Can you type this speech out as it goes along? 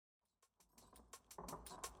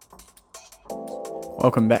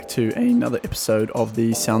Welcome back to another episode of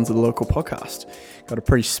the Sounds of the Local podcast. Got a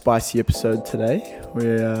pretty spicy episode today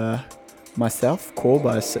where myself, Corb,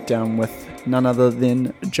 I sit down with none other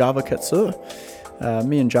than Java Kitsur.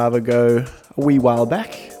 Me and Java go a wee while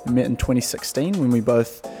back. We met in 2016 when we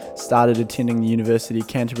both started attending the University of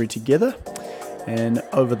Canterbury together. And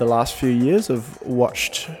over the last few years, I've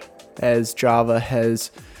watched as Java has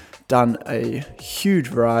done a huge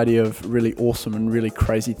variety of really awesome and really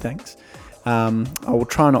crazy things. I will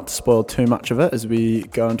try not to spoil too much of it as we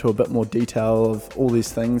go into a bit more detail of all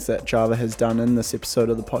these things that Java has done in this episode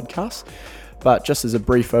of the podcast. But just as a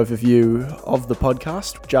brief overview of the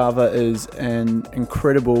podcast, Java is an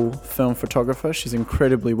incredible film photographer. She's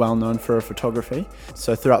incredibly well known for her photography.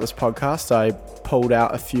 So throughout this podcast, I pulled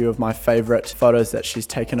out a few of my favorite photos that she's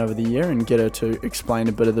taken over the year and get her to explain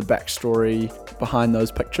a bit of the backstory behind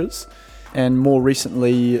those pictures. And more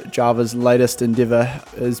recently, Java's latest endeavour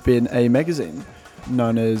has been a magazine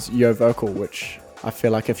known as Yo Vocal, which I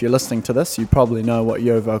feel like if you're listening to this, you probably know what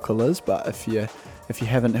Yo Vocal is, but if you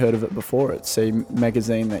haven't heard of it before, it's a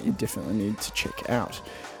magazine that you definitely need to check out.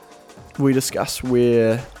 We discuss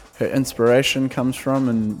where her inspiration comes from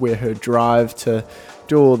and where her drive to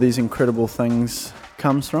do all these incredible things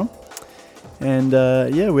comes from. And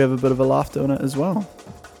we have a bit of a laugh doing it as well.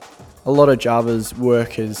 A lot of Java's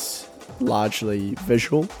work is largely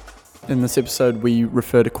visual. In this episode, we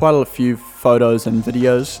refer to quite a few photos and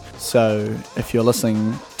videos. So if you're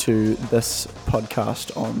listening to this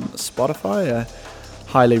podcast on Spotify, I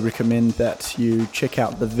highly recommend that you check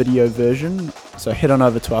out the video version. So head on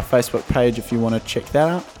over to our Facebook page if you want to check that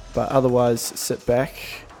out. But otherwise, sit back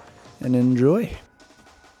and enjoy.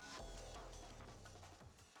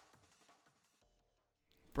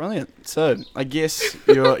 Brilliant. So I guess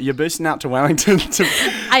you're boosting out to Wellington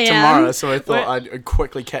tomorrow. So I thought I'd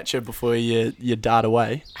quickly catch you before you dart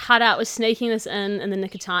away. Hard out with sneaking this in the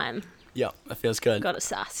nick of time. Yeah, that feels good. Got it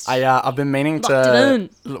sussed. I've been meaning to.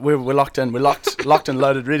 We're locked in. We're locked and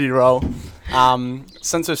loaded, ready to roll.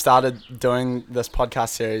 Since we've started doing this podcast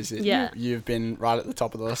series, you've been right at the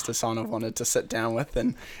top of the list as someone I've wanted to sit down with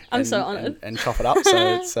I'm so honoured and chop it up.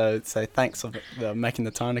 So thanks for making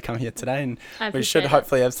the time to come here today, and we should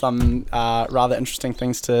hopefully have some rather interesting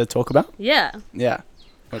things to talk about. Yeah.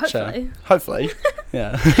 Which, hopefully.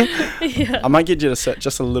 Yeah. I might get you to sit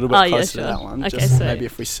just a little bit closer to that one. Okay, just sweet. Maybe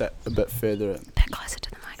if we sit a bit further. A bit closer to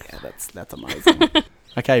the microphone. Yeah, that's amazing.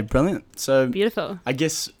 Okay, brilliant. So beautiful. I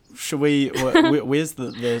guess, should we, where's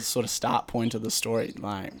the sort of start point of the story?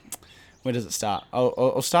 Like, where does it start?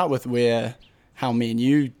 I'll start with how me and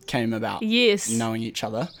you came about knowing each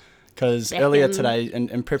other. Because earlier today,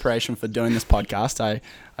 in preparation for doing this podcast, I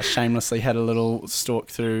shamelessly had a little stalk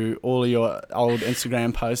through all of your old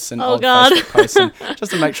Instagram posts and old Facebook posts, and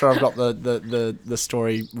just to make sure I've got the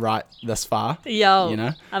story right this far.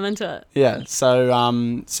 I'm into it. Yeah. So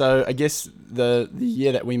I guess the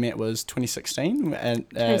year that we met was 2016, and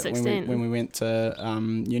when we went to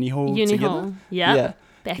uni hall together. Yeah.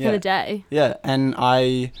 Back in the day. Yeah, and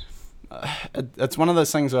it's one of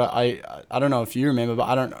those things where I don't know if you remember, but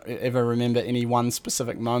I don't ever remember any one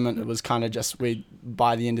specific moment. It was kind of just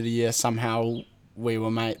by the end of the year, somehow we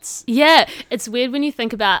were mates. Yeah, it's weird when you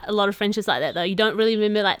think about a lot of friendships like that, though. You don't really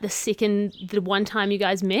remember like the one time you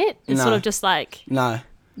guys met. It's sort of just like, no.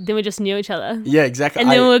 Then we just knew each other. Yeah, exactly.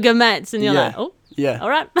 And then we were good mates, and you're like, oh, yeah, all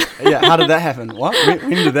right. Yeah, how did that happen? What? When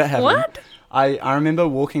did that happen? What? I remember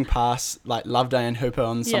walking past like Loveday and Hooper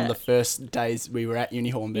on some of the first days we were at uni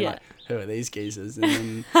hall and being like, who are these geezers?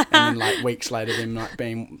 And then like weeks later them like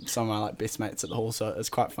being some of my like best mates at the hall. So it's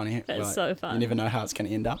quite funny. It's so fun. You never know how it's going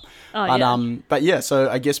to end up. But yeah, so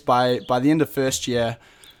I guess by the end of first year,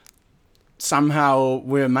 somehow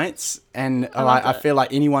we're mates, and I feel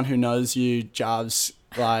like anyone who knows you, Javs,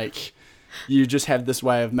 like you just have this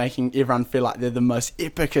way of making everyone feel like they're the most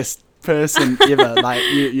epicest person ever. Like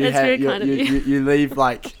you leave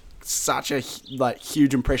like such a like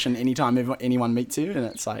huge impression anytime anyone meets you, and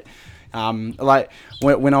it's like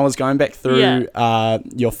when I was going back through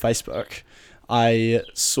your Facebook, I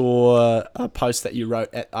saw a post that you wrote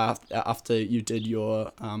after you did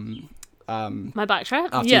your my bike trip.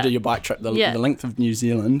 After you did your bike trip, the length of New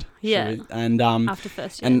Zealand. And after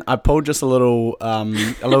first year. And I pulled just a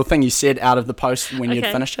little thing you said out of the post when you'd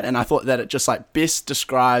finished it, and I thought that it just like best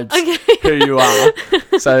describes who you are.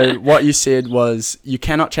 So what you said was, you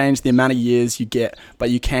cannot change the amount of years you get, but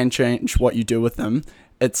you can change what you do with them.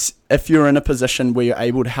 It's if you're in a position where you're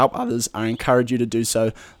able to help others, I encourage you to do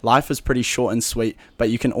so. Life is pretty short and sweet,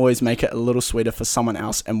 but you can always make it a little sweeter for someone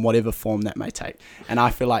else in whatever form that may take. And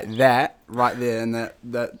I feel like that right there, and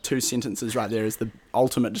the 2 sentences right there, is the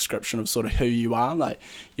ultimate description of sort of who you are. Like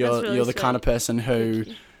you're the sweet. kind of person who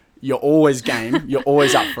you're always game, you're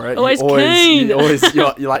always up for it, keen.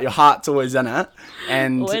 you're like, your heart's always in it,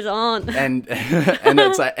 and always on, and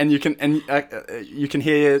it's like, and you can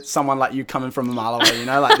hear someone like you coming from a mile away, you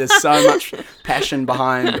know, like there's so much passion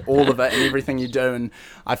behind all of it and everything you do. And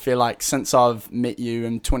I feel like since I've met you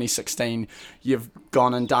in 2016, you've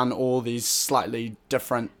gone and done all these slightly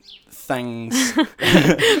different things,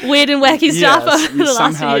 weird and wacky stuff over the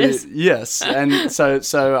last few years. Yes, and so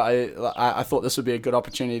I thought this would be a good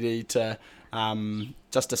opportunity to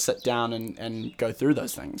just to sit down and go through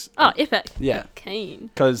those things. Oh, epic! Yeah, keen.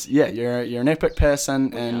 Because you're an epic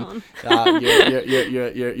person, and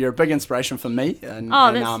you're a big inspiration for me. And,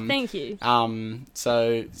 thank you.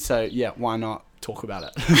 So yeah, why not talk about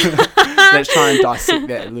it? Let's try and dissect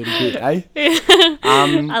that a little bit, eh?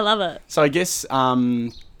 I love it. So I guess for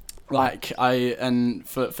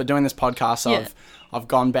doing this podcast, I've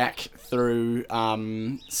gone back through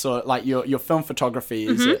so like your film photography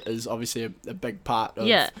is obviously a big part of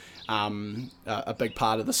a big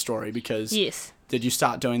part of the story, because did you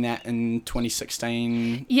start doing that in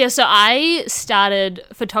 2016? Yeah, so I started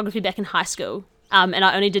photography back in high school, and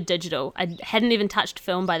I only did digital. I hadn't even touched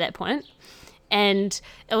film by that point. And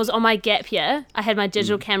it was on my gap year. I had my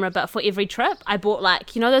digital camera, but for every trip, I bought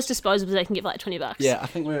those disposables they can get for like $20. Yeah, I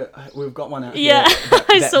think we've got one out here. Yeah,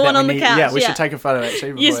 I saw one on the couch. Yeah, we should take a photo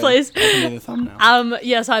actually. Yes, please. The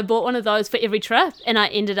thumbnail. So I bought one of those for every trip, and I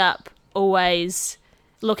ended up always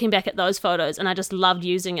looking back at those photos, and I just loved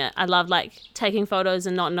using it. I loved taking photos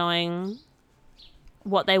and not knowing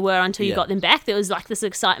what they were until you got them back. There was this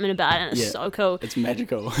excitement about it, and it's so cool. It's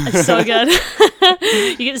magical. It's so good.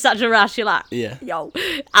 You get such a rush. You're like, yo.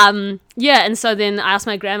 And so then I asked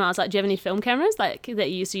my grandma, I was like, do you have any film cameras that you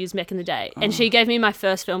used to use back in the day? And she gave me my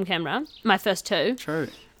first film camera, my first 2. True.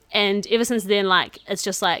 And ever since then, it's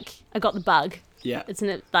just I got the bug. Yeah.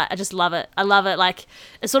 I just love it. I love it.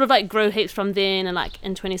 It sort of grew heaps from then, and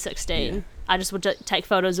in 2016, I just would take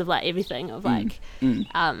photos of everything of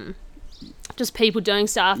just people doing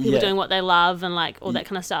stuff, people doing what they love, and all that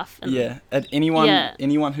kind of stuff. And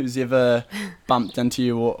anyone who's ever bumped into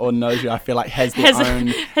you or knows you, I feel has their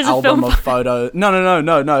own album of photos. No.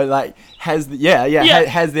 Has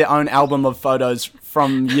their own album of photos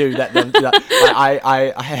from you that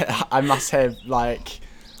I must have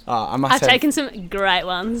I've taken some great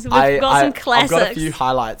ones. We've got some classics. I've got a few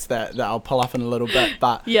highlights that I'll pull up in a little bit,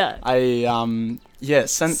 but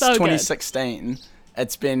since 2016. Good.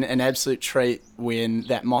 It's been an absolute treat when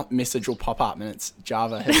that message will pop up and it's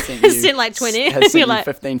Java has sent you sent 20. Has sent you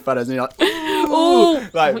 15 photos, and you're like, ooh,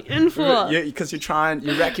 in for. Because you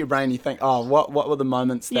rack your brain, you think, oh, what were the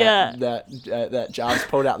moments that Java's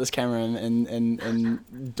pulled out this camera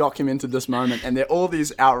and documented this moment, and they're all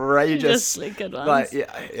these outrageous, just good ones.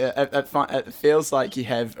 It feels like you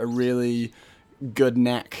have a really good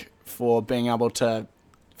knack for being able to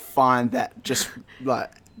find that just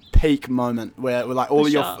peak moment where all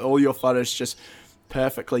your photos just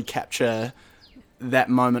perfectly capture that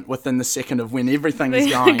moment within the second of when everything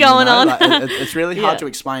is going on. It's really hard to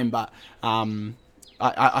explain, but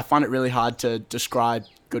I find it really hard to describe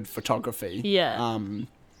good photography. Do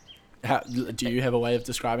you have a way of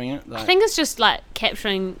describing it? I think it's just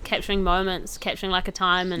capturing moments, capturing a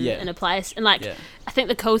time and a place, and I think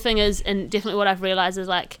the cool thing is, and definitely what I've realized is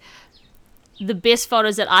the best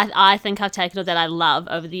photos that I think I've taken or that I love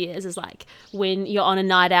over the years is when you're on a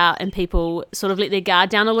night out and people sort of let their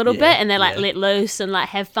guard down a little bit, and they let loose and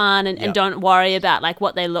have fun and don't worry about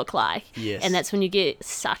what they look like. Yes. And that's when you get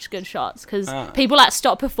such good shots, because people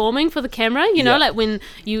stop performing for the camera, you know,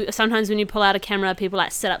 sometimes when you pull out a camera, people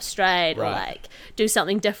sit up straight or do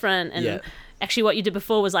something different, and actually what you did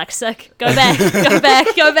before was sick. Go back,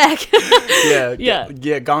 go back.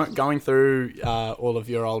 Going through all of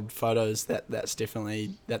your old photos, that's a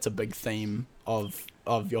big theme of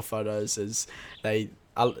your photos. Is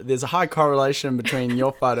there's a high correlation between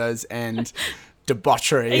your photos and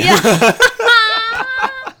debauchery. Yeah.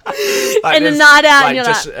 And a night out, and you're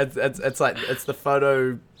it's the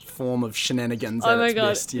photo form of shenanigans. Oh my god,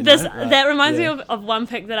 best, you know? That reminds me of one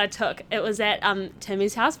pic that I took. It was at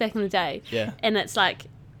Timmy's house back in the day, and it's my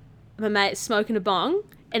mate smoking a bong,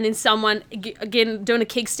 and then someone again doing a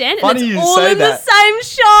kickstand, and it's all in the same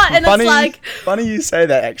shot, and funny you say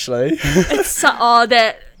that, actually. It's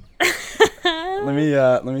that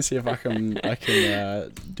Let me see if I can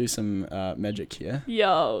do some magic here.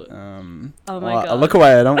 Yo. Oh my god. Look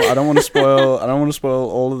away. I don't want to spoil. I don't want to spoil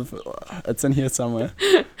all of the. It's in here somewhere.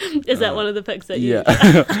 Is that one of the pics that you?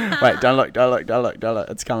 Yeah. Wait. Don't look.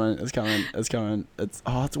 It's coming.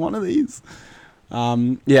 It's one of these.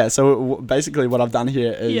 Yeah. So basically, what I've done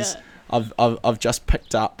here is I've just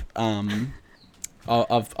picked up.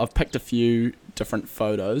 I've picked a few different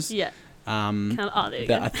photos. Yeah.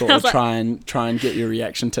 That I thought I'd try and get your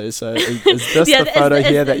reaction to. So is this the photo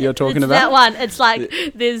here that you're talking about? That one. It's like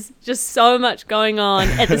there's just so much going on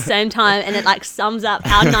at the same time, and it like sums up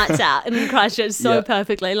our nights out in Christchurch so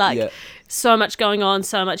perfectly. Like so much going on,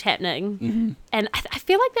 so much happening, and I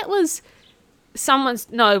feel like that was someone's.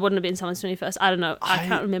 No, it wouldn't have been someone's 21st. I don't know. I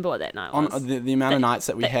can't remember what that night was. On the amount of nights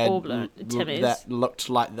that we had Timmy's. That looked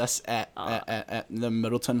like this at the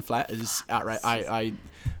Middleton flat is outrageous.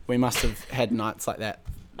 We must have had nights like that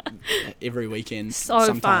every weekend,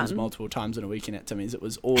 sometimes fun. Multiple times in a weekend at Timmy's. It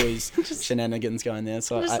was always shenanigans going there.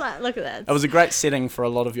 So just look at that. It was a great setting for a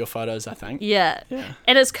lot of your photos, I think. Yeah.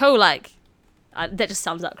 And it's cool. Like that just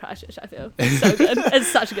sums up Christchurch. I feel it's so good. It's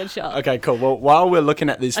such a good shot. Okay, cool. Well, while we're looking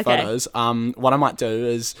at these photos, what I might do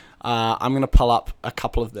is I'm going to pull up a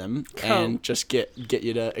couple of them and just get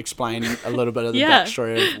you to explain a little bit of the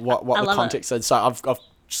backstory of what the context is. So I've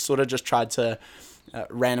sort of just tried to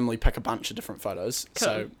randomly pick a bunch of different photos. Cool.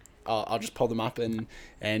 So I'll just pull them up and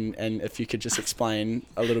if you could just explain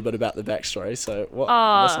a little bit about the backstory. So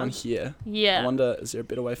this one here. Yeah. I wonder, is there a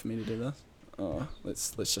better way for me to do this?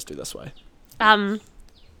 Let's just do this way.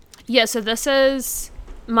 So this is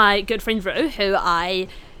my good friend Rue, who I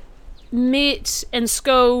met in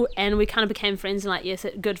school, and we kind of became friends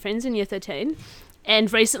and good friends in year 13.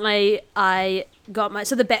 And recently I got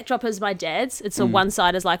so the backdrop is my dad's. It's one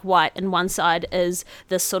side is like white and one side is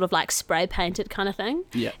this sort of like spray painted kind of thing.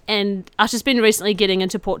 Yeah. And I've just been recently getting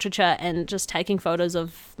into portraiture and just taking photos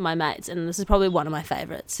of my mates, and this is probably one of my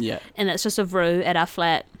favourites. Yeah. And it's just of Rue at our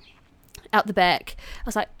flat out the back. I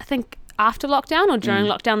was like, I think after lockdown or during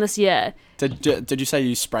lockdown this year. Did you say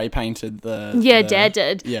you spray painted the... Yeah, Dad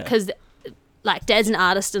did. Yeah. Because like Dad's an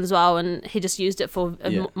artist as well, and he just used it for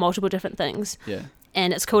multiple different things. Yeah.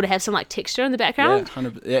 And it's cool to have some like texture in the background. Yeah,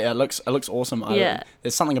 100%. Yeah, it looks awesome.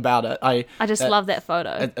 There's something about it. I just love that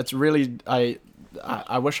photo. It's really...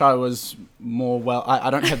 I wish I was more I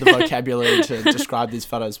don't have the vocabulary to describe these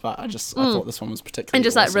photos, but I thought this one was particularly and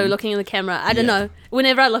just awesome. like Rue looking in the camera. I don't know.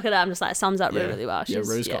 Whenever I look at it, I'm just like, it sums up Rue really well.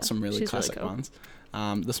 Rue's got some really classic ones.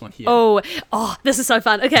 This one here. Oh, this is so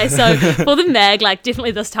fun. Okay, so for the mag, like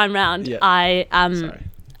definitely this time round, I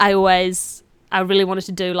really wanted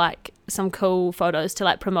to do like some cool photos to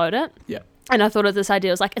like promote it. Yeah. And I thought of this idea,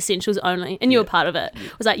 it was like essentials only, and you were part of it.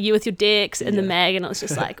 It was like you with your decks and the mag, and it was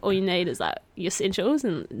just like all you need is like your essentials,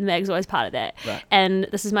 and the mag's always part of that. Right. And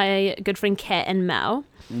this is my good friend Kat and Mal,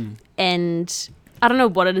 and I don't know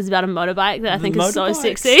what it is about a motorbike that I think is so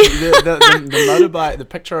sexy. The motorbike, the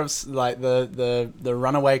picture of like the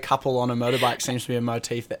runaway couple on a motorbike seems to be a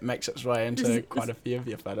motif that makes its way into quite a few of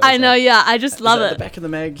your photos. I know, I just love it. The back of the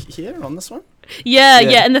mag here on this one. Yeah.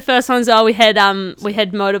 And the first ones we had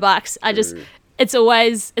motorbikes. It's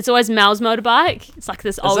always Mal's motorbike. It's like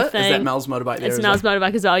this old thing. Is that Mal's motorbike there? It's Mal's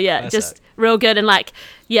motorbike as well, yeah. That's just real good. And like,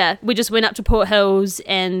 we just went up to Port Hills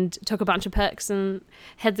and took a bunch of pics and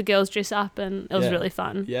had the girls dress up, and it was really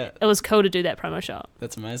fun. Yeah. It was cool to do that promo shot.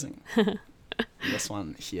 That's amazing. This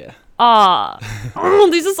one here. These are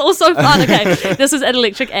all so fun. Okay, this was at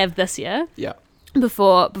Electric Ave this year. Yeah.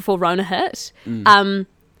 Before Rona hit. And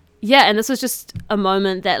this was just a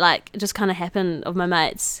moment that like just kind of happened of my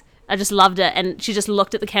mates. I just loved it, and she just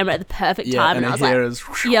looked at the camera at the perfect time, and I was like,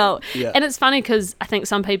 yo. Yeah. And it's funny because I think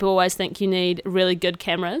some people always think you need really good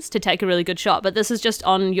cameras to take a really good shot, but this is just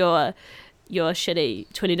on your shitty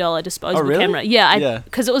 $20 disposable camera.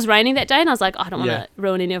 Because it was raining that day, and I was like, I don't want to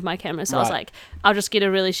ruin any of my cameras, so I was like, I'll just get a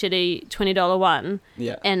really shitty $20 one.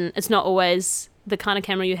 Yeah. And it's not always the kind of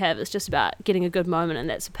camera you have. It's just about getting a good moment, and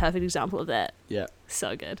that's a perfect example of that. Yeah.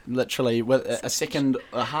 So good. Literally, with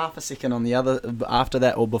a half a second on the other after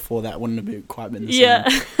that or before that wouldn't have quite been the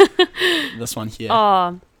same. This one here.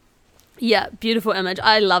 Oh, yeah, beautiful image.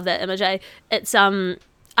 I love that image. It's I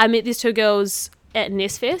met these two girls at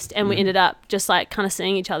Nestfest, and we ended up just like kind of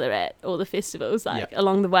seeing each other at all the festivals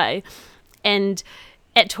along the way, and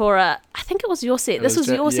at Tora, I think it was your set. This was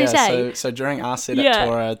your set, eh? So during our set at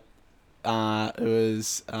Tora, it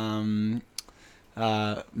was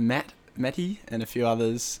Matty and a few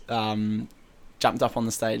others jumped up on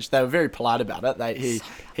the stage. They were very polite about it.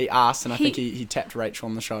 He asked, and I think he tapped Rachel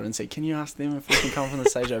on the shoulder and said, "Can you ask them if we can come up on the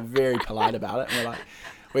stage?" They were very polite about it, and we're like,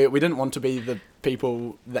 we didn't want to be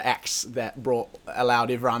people, the acts that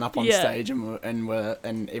allowed everyone up on stage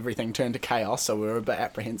and everything turned to chaos, so we were a bit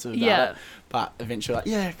apprehensive about it. But eventually,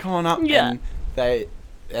 like, come on up. And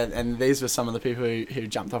and these were some of the people who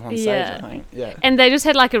jumped up on stage, I think. Yeah. And they just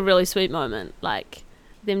had like a really sweet moment, like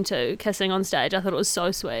them two kissing on stage. I thought it was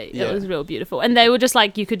so sweet. It was real beautiful. And they were just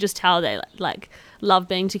like, you could just tell they like love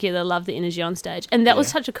being together, love the energy on stage. And that was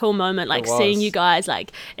such a cool moment, like seeing you guys,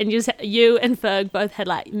 like, and you and Ferg both had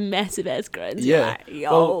like massive ass grins. Yeah. Like,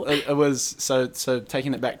 yo. Well, it was, so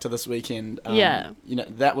taking it back to this weekend,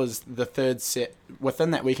 that was the third set.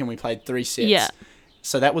 Within that weekend, we played 3 sets. Yeah.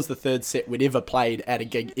 So that was the third set we'd ever played at a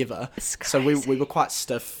gig ever. It's so crazy. we were quite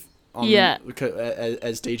stiff. As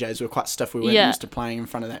DJs, we were quite stiff. We weren't used to playing in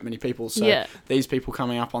front of that many people. So these people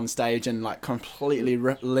coming up on stage and like completely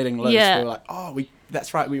letting loose, we were like,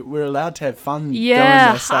 that's right, we're allowed to have fun doing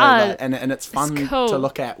this. So, like, and it's fun to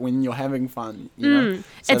look at when you're having fun, you know?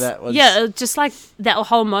 So that was... Yeah, just like that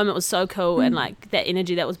whole moment was so cool, and like that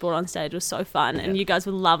energy that was brought on stage was so fun, and you guys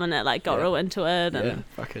were loving it, like got real into it. And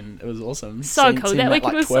it was awesome. So cool. That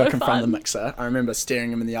weekend was so fun. Twerk in front of the mixer. I remember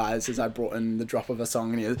staring him in the eyes as I brought in the drop of a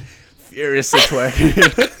song, and he was furiously twerking.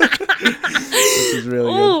 This is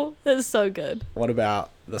really good. That's so good. What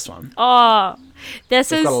about this one? We've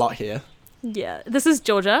got a lot here. Yeah, this is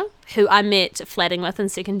Georgia, who I met flatting with in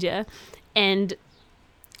second year, and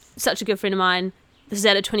such a good friend of mine. This is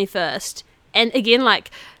at her 21st, and again, like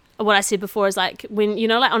what I said before is like when, you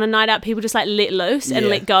know, like on a night out, people just like let loose and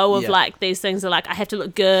let go of like these things are like, I have to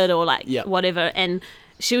look good or like whatever, and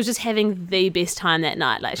she was just having the best time that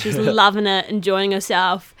night. Like she's loving it, enjoying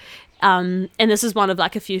herself. And this is one of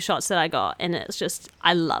like a few shots that I got, and it's just,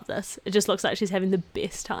 I love this. It just looks like she's having the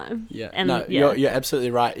best time. Yeah, and you're absolutely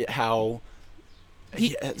right. How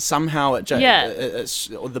somehow it's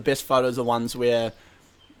the best photos are ones where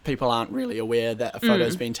people aren't really aware that a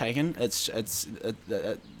photo's been taken.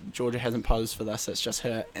 Georgia hasn't posed for this. It's just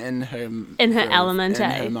her in her element, in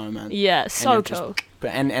her moment. Yeah, so cool.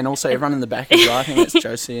 And also everyone in the back as well. I think it's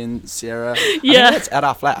Josie and Sarah. I think that's at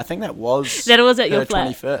our flat. I think that was at her your flat.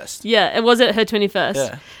 21st. Yeah, it was at her 21st.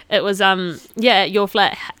 Yeah. It was at your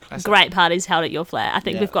flat. Classic. Great parties held at your flat. I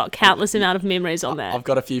think we've got countless amount of memories on that. I've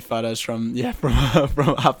got a few photos from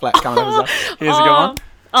our flat coming up as well. Here's a good one.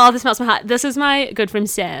 Oh, this melts my heart. This is my good friend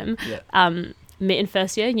Sam. Yeah. Met in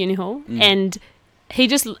first year, uni hall, and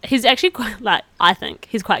he's actually quite, like, I think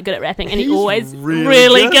he's quite good at rapping, and he's always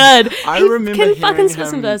really good. I remember hearing fucking spit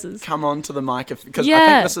some verses. Come onto the mic because I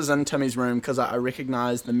think this is in Timmy's room because I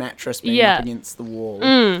recognised the mattress being up against the wall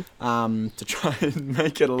to try and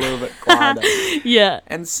make it a little bit quieter.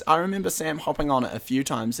 And I remember Sam hopping on it a few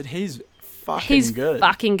times, and he's good.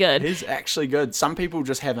 Fucking good. He's actually good. Some people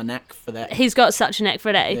just have a knack for that. He's got such a knack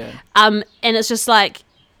for that. Yeah. And it's just like,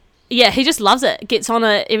 he just loves it. Gets on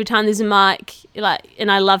it every time there's a mic. Like, and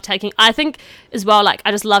I love I think as well, like,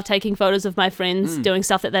 I just love taking photos of my friends doing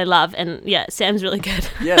stuff that they love. And Sam's really good.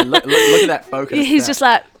 Yeah, look at that focus. He's just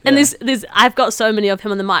like, and there's I've got so many of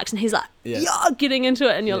him on the mics, and he's like, getting into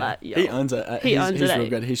it, and you're like, he owns it. He's real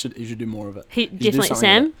good. He should do more of it. Definitely,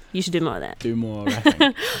 Sam, you should do more of that. Do more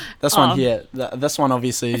rapping. This one here, this one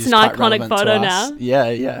obviously it's is an quite iconic photo now.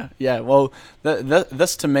 Yeah. Well,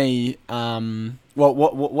 this to me,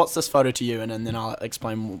 what's this photo to you, and then I'll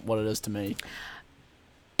explain what it is to me.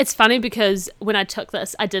 It's funny because when I took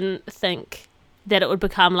this, I didn't think that it would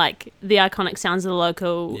become like the iconic Sounds of the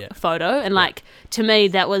Local photo, and like to me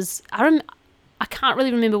that was I can't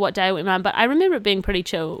really remember what day it went around, but I remember it being pretty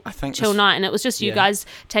chill night, and it was just you guys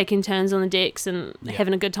taking turns on the decks and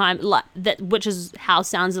having a good time, like that, which is how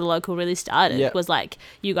Sounds of the Local really started. Was like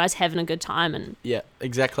you guys having a good time, and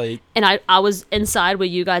exactly. And I was inside where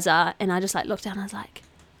you guys are, and I just like looked down, and I was like,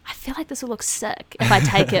 I feel like this will look sick if I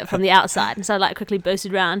take it from the outside, and so I like quickly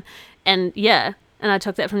boosted around, and I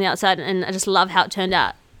took that from the outside, and I just love how it turned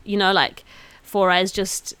out. You know, like 4A's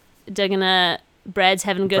just digging it. Brad's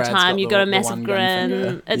having a good time. You got a massive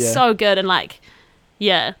grin. It's so good, and like,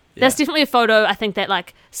 that's definitely a photo I think that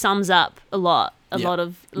like sums up a lot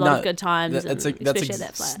of good times.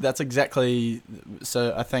 That's exactly.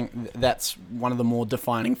 So I think that's one of the more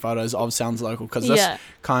defining photos of Sounds Local, because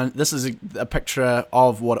this is a picture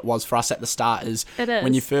of what it was for us at the start. Is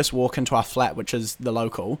when you first walk into our flat, which is the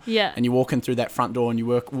Local, and you walk in through that front door and you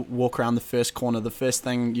walk around the first corner. The first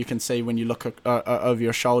thing you can see when you look over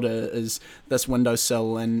your shoulder is this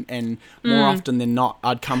windowsill, and more often than not,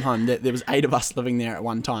 I'd come home. There was 8 of us living there at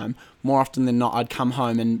one time. more often than not, I'd come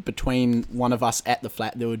home and between one of us at the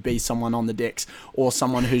flat, there would be someone on the decks or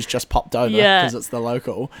someone who's just popped over because it's the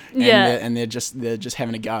local, and they're just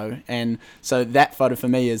having a go. And so that photo for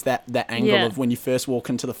me is that angle of when you first walk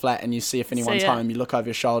into the flat and you see if anyone's home, you look over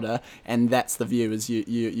your shoulder, and that's the view. Is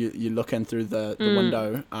you look in through the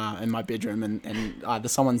window in my bedroom, and either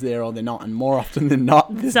someone's there or they're not. And more often than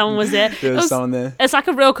not, someone was there. There's someone there. It's like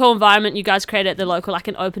a real cool environment you guys create at the local, like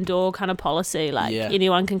an open door kind of policy. Like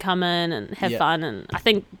anyone can come in and have fun, and I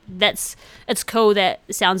think it's cool that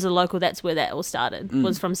Sounds of the Local, that's where that all started,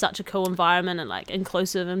 was from such a cool environment and like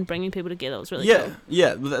inclusive and bringing people together. It was really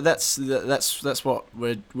cool. That's what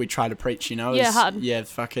we try to preach, you know. Hard.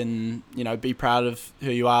 Fucking, you know, be proud of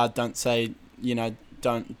who you are. Don't say, you know,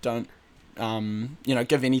 don't you know,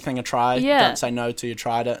 give anything a try. Don't say no till you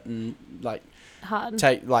tried it, and like hard.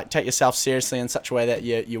 Take yourself seriously in such a way that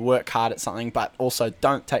you work hard at something, but also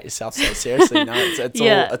don't take yourself so seriously. You know,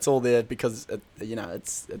 it's all there because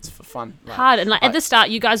it's for fun. Like, hard. And like at the start,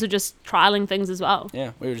 you guys were just trialing things as well.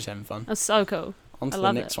 Yeah, we were just having fun. That's so cool. On to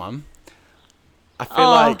the next one. I feel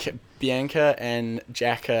like Bianca and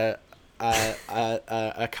Jack are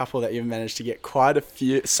a couple that you've managed to get quite a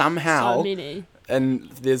few somehow. So many. And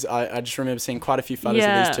I just remember seeing quite a few photos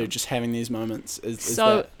of these two just having these moments. This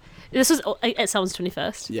was at someone's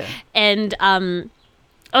 21st. Yeah. And it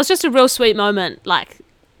was just a real sweet moment. Like,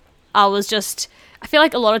 I feel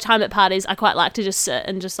like a lot of time at parties, I quite like to just sit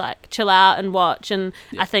and just like chill out and watch. And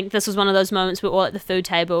I think this was one of those moments we're all at the food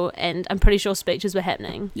table and I'm pretty sure speeches were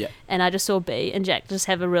happening. Yeah. And I just saw B and Jack just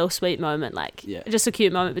have a real sweet moment, like just a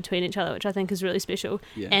cute moment between each other, which I think is really special.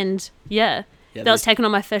 Yeah. And that was taken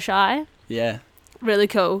on my fisheye. Yeah. Really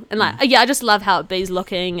cool. And like, I just love how B's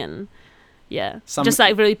looking and just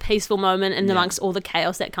like really peaceful moment and amongst all the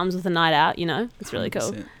chaos that comes with a night out, you know? It's really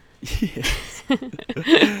 100%. Cool. This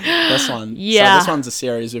one. So this one's a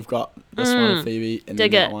series. We've got this one of Phoebe and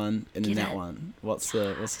then that one and then that one. What's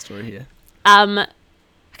the story here? I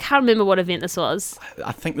can't remember what event this was.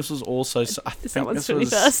 I think this was also someone's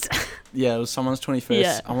 21st. It was someone's 21st.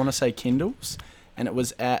 Yeah. I want to say Kendall's, and it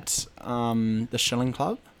was at the Shilling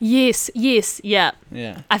Club. Yes, yeah.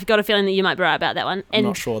 Yeah. I've got a feeling that you might be right about that one. I'm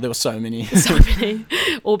not sure. There were so many.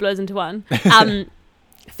 All blows into one.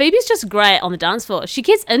 Phoebe's just great on the dance floor. She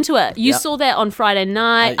gets into it. You saw that on Friday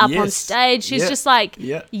night on stage. She's just like,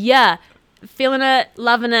 feeling it,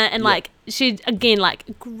 loving it, and like she again like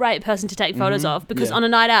a great person to take photos of because on a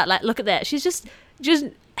night out, like look at that. She's just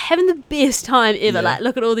having the best time ever. Like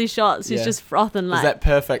look at all these shots. She's just frothing. Like, is that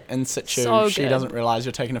perfect in situ? So she good. Doesn't realize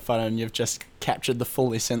you're taking a photo and you've just captured the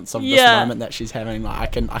full essence of this moment that she's having.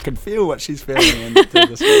 Like I can feel what she's feeling through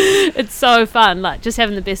this moment. It's so fun. Like just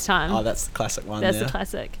having the best time. Oh, that's the classic one. That's the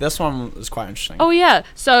classic. This one was quite interesting. Oh yeah.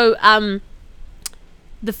 So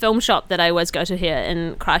the film shop that I always go to here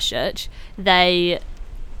in Christchurch, they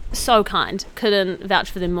so kind, couldn't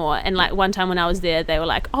vouch for them more. And like one time when I was there, they were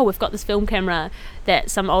like, oh, we've got this film camera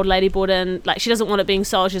that some old lady bought in, like she doesn't want it being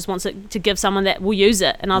sold, she just wants it to give someone that will use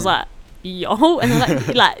it. And I was like, yo, and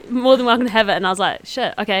they're like more than welcome to have it. And I was like,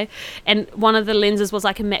 shit, okay. And one of the lenses was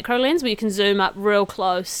like a macro lens where you can zoom up real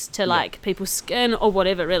close to like people's skin or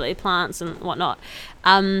whatever, really, plants and whatnot.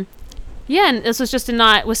 And this was just a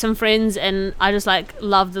night with some friends, and I just like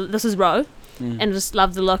loved this is Roe, and just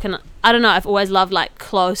loved the look. And I don't know, I've always loved like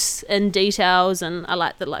close in details, and I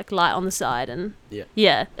like the like light on the side, and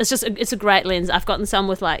it's a great lens. I've gotten some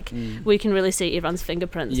with like where you can really see everyone's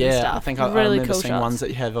fingerprints and stuff. I think really I remember cool seeing shots. ones that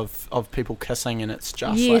you have of people kissing, and it's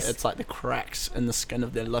just like it's like the cracks in the skin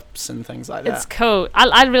of their lips and things like that. It's cool.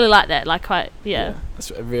 I really like that. Like quite it's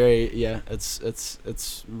very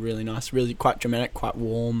it's really nice, really quite dramatic, quite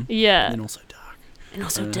warm. Yeah. And also dark. And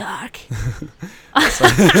also dark.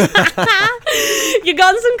 You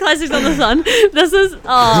got some classics on this one. This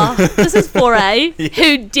is Foray,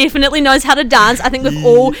 who definitely knows how to dance. I think we've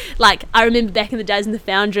all, like, I remember back in the days in the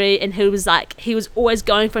Foundry, and he was always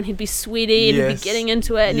going for it, and he'd be sweaty, and he'd be getting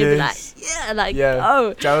into it, and he'd be like,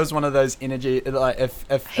 oh. Joe's one of those energy, like,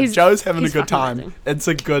 if Joe's having a good time, amazing. It's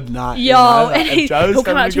a good night. Yo, you know? Like, and if Joe's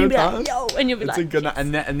having a good time, like, yo, and you'll be it's like, a good night.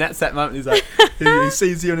 And that's that moment, he's like, he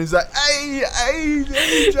sees you, and he's like, hey,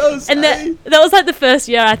 Joe's, and that was like the first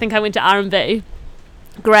year I think I went to R&B.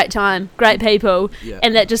 Great time, great people,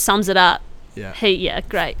 and that just sums it up. Yeah.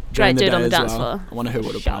 Great dude on the dance floor. I wonder who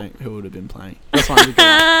would have been playing. This one.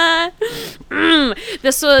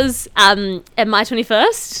 This was at my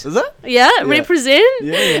 21st. Is it? Yeah, represent.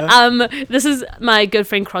 Yeah. This is my good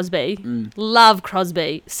friend Crosby. Love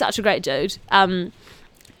Crosby. Such a great dude. And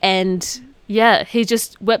yeah, he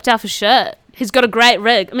just whipped off a shirt He's got a great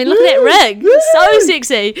rig. I mean, look at that rig. So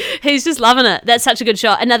sexy. He's just loving it. That's such a good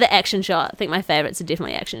shot. Another action shot. I think my favourites are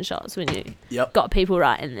definitely action shots when you got people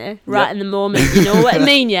right in there. Right in the moment. You know what I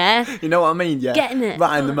mean, yeah? You know what I mean, yeah? Getting it.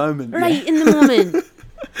 Right in the moment. Right in the moment.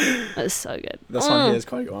 That's so good. This one here is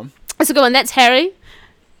quite a good one. That's a good one. That's Harry.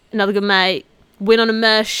 Another good mate. Went on a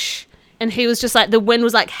mish. And he was just like, the wind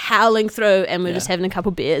was like howling through and we were just having a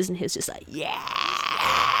couple beers and he was just like, yeah.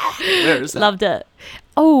 Where is that? Loved it.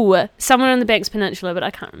 Oh, somewhere on the Banks Peninsula, but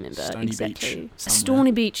I can't remember exactly. Beach.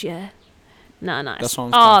 Stony Beach, yeah. No, nice. This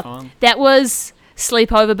one's quite fun. That was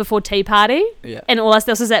sleepover before tea party. Yeah. And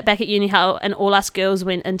this was back at Uni Hall, and all us girls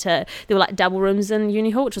went into, there were like double rooms in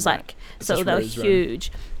Uni Hall, which was like, so they were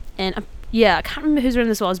huge. And I can't remember whose room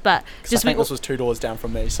this was, but just I think this was 2 doors down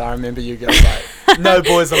from me, so I remember you guys like, no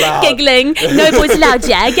boys allowed. Giggling, no boys allowed,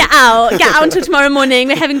 yeah, get out until tomorrow morning,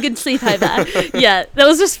 we're having a good sleepover. Yeah, that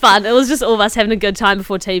was just fun. It was just all of us having a good time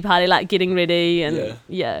before tea party, like getting ready, and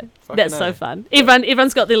that's so fun.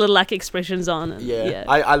 Everyone's got their little like expressions on. And,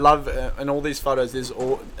 I love in all these photos.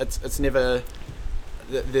 It's never.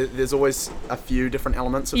 There's always a few different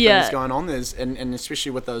elements of things going on. And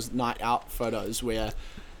especially with those night out photos where.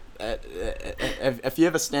 If you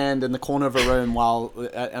ever stand in the corner of a room while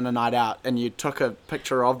in a night out and you took a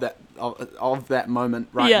picture of that moment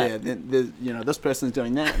there, then this person's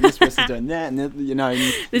doing that and this person's doing that, and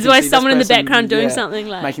there's always someone in the background doing something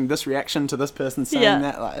like making this reaction to this person saying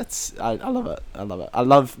that. Like I love it.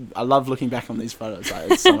 I love looking back on these photos.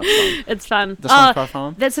 Like, it's so much fun. It's fun. This one's quite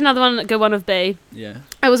fun. That's another good one of B. Yeah.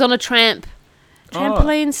 I was on a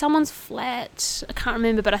trampoline, someone's flat. I can't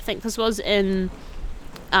remember, but I think this was in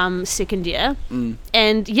second year,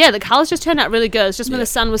 and the colours just turned out really good. It's just when the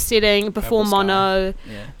sun was setting before mono.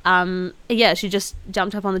 She just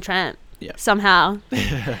jumped up on the tramp. Somehow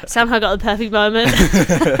got the perfect moment.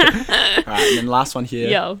 Right, and then last one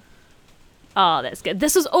here. Oh, that's good.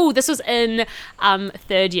 This was in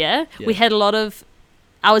third year. We had a lot of.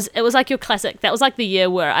 It was like your classic. That was like the year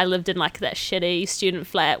where I lived in like that shitty student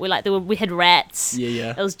flat where we had rats.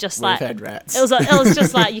 Yeah. It was just We've had rats. It was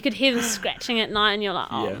just like you could hear them scratching at night and you're like,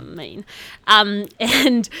 oh, mean.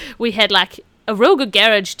 And we had like a real good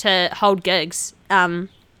garage to hold gigs. And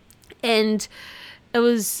it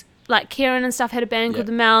was like Kieran and stuff had a band called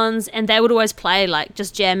the Melons, and they would always play like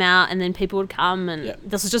just jam out, and then people would come, and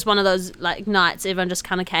this was just one of those like nights everyone just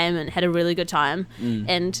kind of came and had a really good time.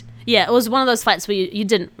 And it was one of those flats where you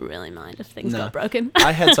didn't really mind if things got broken.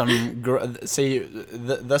 I had some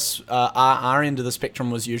our end of the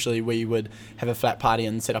spectrum was usually we would have a flat party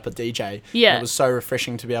and set up a DJ. It was so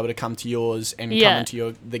refreshing to be able to come to yours and come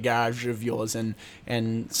into the garage of yours, and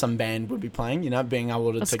some band would be playing. Being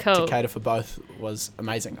able to cater for both was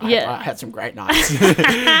amazing. I had some great nights.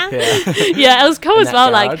 It was cool as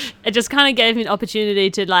well. Garage. Like it just kind of gave me an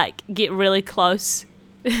opportunity to like get really close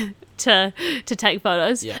to take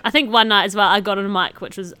photos. I think one night as well I got on a mic,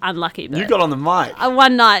 which was unlucky. But you got on the mic?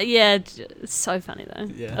 One night, it's so funny though.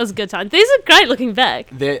 It was a good time. These are great looking back.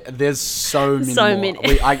 There's so many. So more.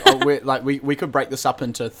 Many. We could break this up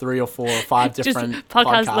into 3 or 4 or 5 different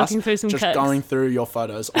podcasts. Looking through some just kicks. Going through your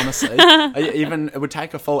photos. Honestly, it would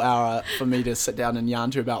take a full hour for me to sit down and yarn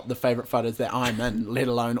to you about the favorite photos that I'm in, let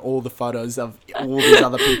alone all the photos of all these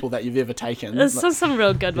other people that you've ever taken. There's some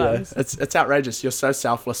real good ones. It's outrageous. You're so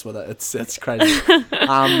selfless with it. It's crazy.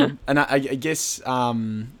 And I guess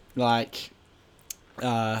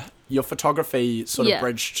your photography sort of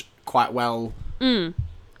bridged quite well.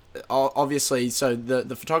 Obviously, so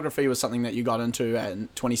the photography was something that you got into in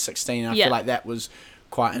 2016. I feel like that was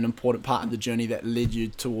quite an important part of the journey that led you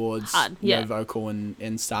towards Yo Vocal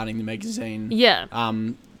and starting the magazine.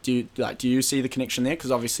 Do you see the connection there?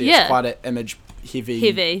 Because obviously it's quite an image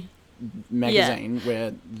heavy magazine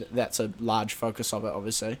where that's a large focus of it,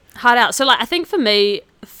 obviously. Hard out. So I think for me,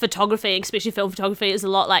 photography, especially film photography, is a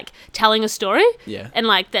lot like telling a story. And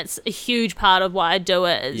that's a huge part of why I do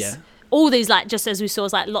it is all these just as we saw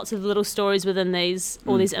is lots of little stories within these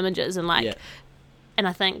all these images, and and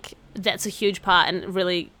I think that's a huge part, and it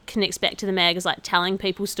really connects back to the mag is telling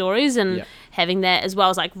people stories, and having that as well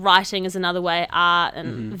as writing is another way, art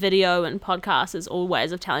and video and podcasts is all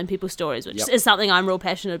ways of telling people stories, which is something I'm real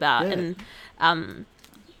passionate about. And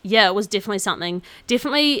it was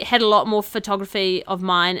definitely had a lot more photography of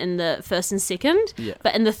mine in the first and second,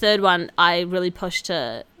 but in the third one I really pushed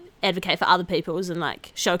to advocate for other people's and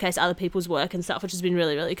showcase other people's work and stuff, which has been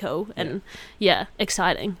really, really cool and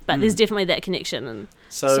exciting. But there's definitely that connection, and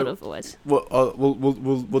so sort of always.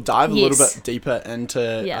 We'll dive a little bit deeper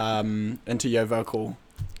into Yo Vocal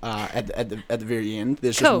at the very end.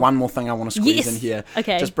 There's Cool. just one more thing I want to squeeze Yes. in here.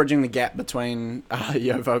 Okay. Just bridging the gap between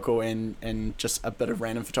Yo Vocal and just a bit of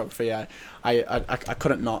random photography. I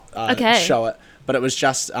couldn't not show it. But it was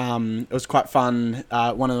just, it was quite fun.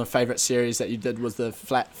 One of my favourite series that you did was the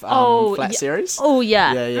flat series. Oh,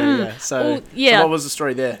 yeah. Yeah. So what was the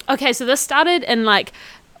story there? Okay, so this started in, like,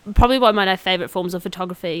 probably one of my favourite forms of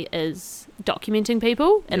photography is documenting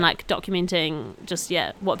people and, like, documenting just,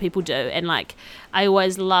 what people do. And, like, I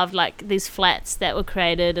always loved, like, these flats that were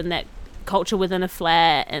created and that culture within a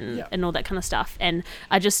flat and all that kind of stuff. And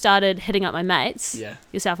I just started hitting up my mates,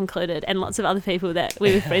 yourself included, and lots of other people that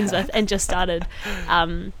we were friends with, and just started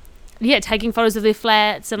taking photos of their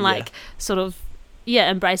flats and like sort of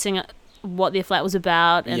embracing what their flat was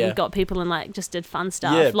about, and got people and like just did fun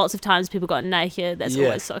stuff. Lots of times people got naked. That's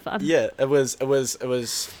always so fun. It was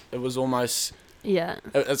almost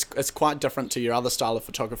it's quite different to your other style of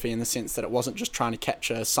photography in the sense that it wasn't just trying to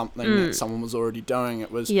capture something that someone was already doing.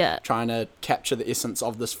 It was trying to capture the essence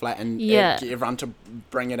of this flat and get everyone to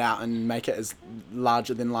bring it out and make it as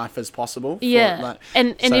larger than life as possible.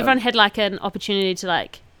 And everyone had like an opportunity to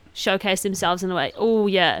like showcase themselves in a way.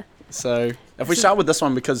 So if we start with this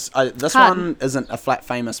one, because this one isn't a flat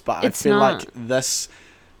famous, but I feel like this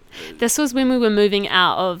was when we were moving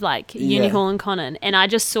out of like Uni Hall and Conan, and I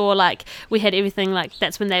just saw like we had everything, like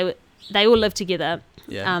that's when they all lived together.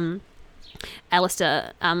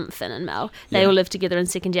 Alistair, Finn and Mel, they all lived together in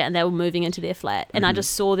second year, and they were moving into their flat, and I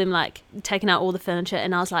just saw them like taking out all the furniture,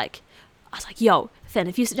 and I was like, yo, Finn,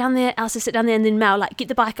 if you sit down there, Alistair sit down there, and then Mel, like get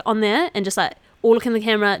the bike on there and just like all look in the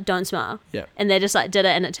camera, don't smile. And they just like did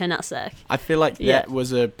it, and it turned out sick. I feel like that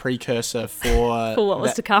was a precursor for for what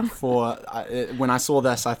was to come. When I saw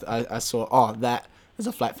this, I saw, that is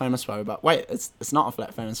a flat famous photo, but wait, it's not a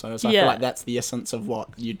flat famous photo. So I feel like that's the essence of what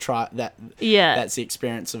you try. That's the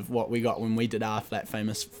experience of what we got when we did our flat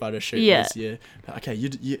famous photo shoot. Was okay,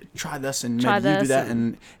 you try this and maybe you do that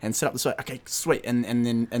and set up this way. Okay, sweet, and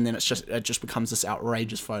then it just becomes this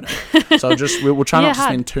outrageous photo. So we'll try not to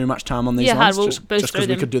spend too much time on these ones, just because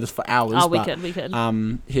we could do this for hours. Oh, we could.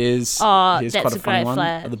 Here's quite a funny one.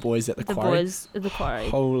 Flat. The boys at the quarry. Boys at the quarry.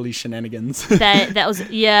 Holy shenanigans. that was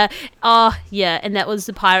and that was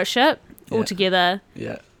the pirate ship all together.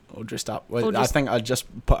 All dressed up. I think I just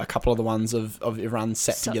put a couple of the ones of everyone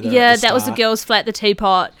sat together. That was the girls' flat, the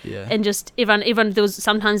teapot, and just everyone. There was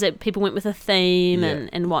sometimes that people went with a theme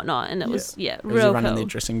and whatnot, and it was real everyone cool. in their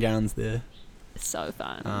dressing gowns there. So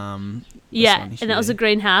fun. And that was a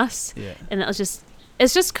greenhouse. And that was just.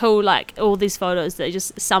 It's just cool, like all these photos that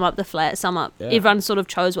just sum up the flat, everyone sort of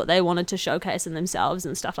chose what they wanted to showcase in themselves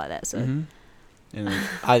and stuff like that. So. And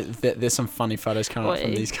there's some funny photos coming up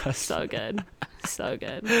from these guys. So good.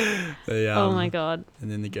 Oh my god. And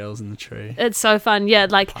then the girls in the tree. It's so fun. Yeah,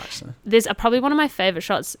 like there's probably one of my favourite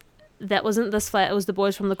shots that wasn't this flat, it was the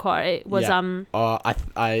boys from the quarry. Is it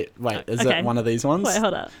one of these ones? Wait,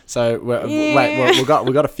 hold up. So we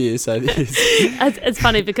got a few. So it's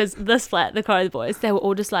funny because this flat, the quarry, the boys, they were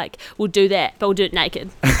all just like, we'll do that, but we'll do it naked.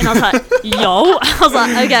 And I was like, yo. I was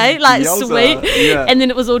like, okay, like Yowza. Sweet. Yeah. And then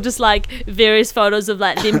it was all just like various photos of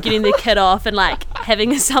like them getting their kit off and like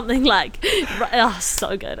having something like,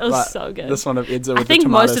 so good. It was so good. This one of Edza with I think the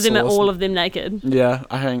tomato most of them sauce. are all of them naked. Yeah,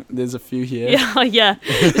 I think there's a few here. Yeah.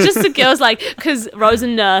 It's just the girls, like, because Rose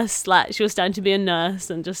and nurse, like, she was starting to be a nurse,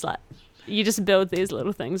 and just like, you just build these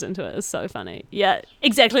little things into it. It's so funny. Yeah,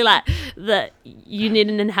 exactly, like that you need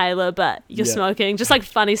an inhaler but you're smoking, just like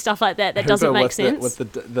funny stuff like that doesn't make sense.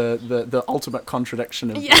 With the ultimate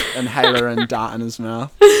contradiction of inhaler and dart in his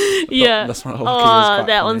mouth. This one, that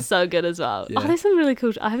funny. One's so good as well. There's some really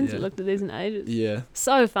cool I haven't looked at these in ages.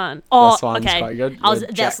 So fun. This one's quite good.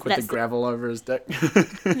 Jack with the gravel over his dick.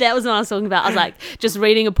 That was what I was talking about. I was like just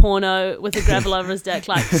reading a porno with the gravel over his dick,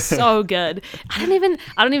 like so good. I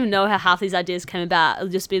don't even know how half these ideas came about. It'll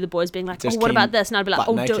just be the boys being like, just what about this? And I'd be like,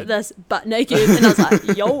 naked. Do this butt naked. And I was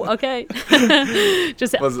like, yo, okay. Is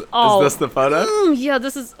this the photo?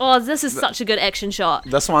 This is such a good action shot.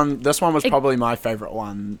 This one was probably my favourite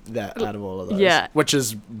one out of all of those. Yeah. Which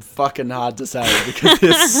is fucking hard to say because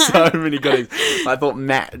there's so many goodies. I thought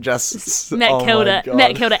Matt killed it.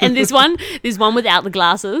 Matt killed it. And there's one without the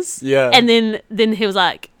glasses. Yeah. And then he was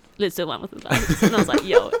like, let's do one with the glasses. And I was like,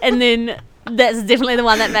 yo. And then that's definitely the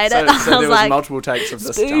one that made it. So there was multiple takes of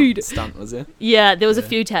this stunt, was there? Yeah, there was a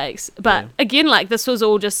few takes. But again, like this was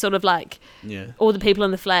all just sort of like all the people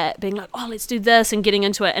in the flat being like, oh, let's do this, and getting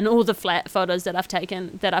into it. And all the flat photos that I've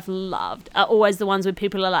taken that I've loved are always the ones where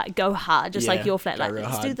people are like, go hard, just like your flat, like,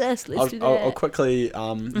 let's do this, let's do that. I'll quickly,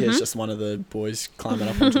 here's just one of the boys climbing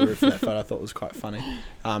up onto the roof of that photo I thought was quite funny.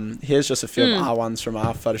 Here's just a few of our ones from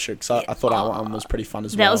our photo shoot, because I thought our one was pretty fun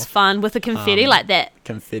as well. That was fun, with the confetti like that.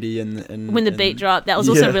 Confetti and when the beat dropped, that was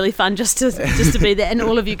also really fun, just to be there, and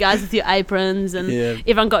all of you guys with your aprons, and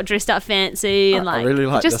everyone got dressed up fancy, and like, I really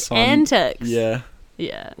like just this one. Antics.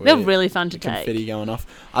 Yeah, they're really fun to take. Confetti going off.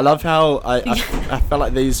 I love how I felt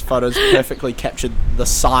like these photos perfectly captured the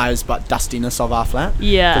size but dustiness of our flat.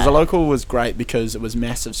 Yeah. Because the local was great because it was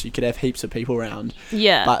massive, so you could have heaps of people around.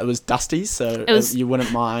 Yeah. But it was dusty, so you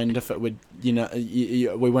wouldn't mind if it would, we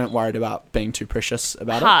weren't worried about being too precious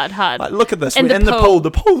about it. Hard. Like, look at this. We're in the pool. The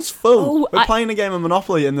pool's full. We're playing a game of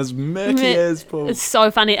Monopoly in this murky-ass pool. It's so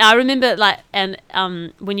funny. I remember,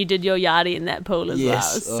 when you did your yardie in that pool as well. It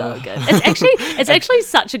was so good. It's actually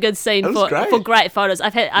such a good scene for great photos.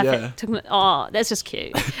 That's just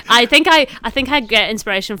cute. I think I get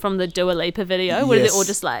inspiration from the Dua Lipa video where they're all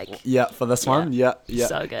just like, for this one, so good.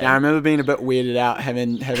 Yeah, I remember being a bit weirded out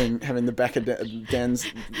having the back of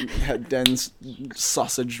Dan's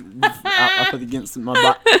sausage up against my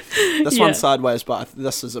butt. This one's sideways, but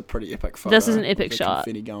this is a pretty epic photo. This is an epic shot.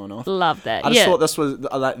 Confetti going off. Love that. I just thought this was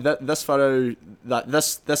like this photo. Like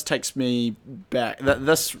this takes me back.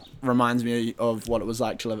 This reminds me of what it was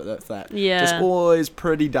like to live at that flat. Yeah. Just always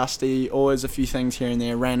pretty dusty. Always a few things here and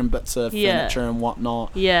there, random bits of furniture and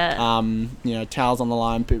whatnot. Yeah. Towels on the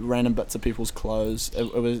line, random bits of people's clothes.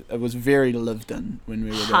 It was very lived in when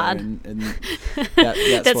we were there. And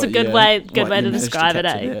that's a good way to describe it.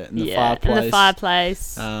 In the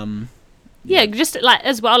fireplace. Just like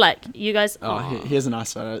as well, like you guys. Here's a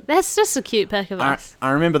nice photo. That's just a cute pic of us. I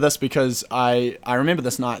remember this because I remember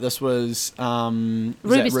this night. This was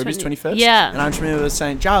Ruby's 21st. Yeah. And I just remember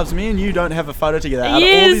saying, Jarves, me and you don't have a photo together. Out of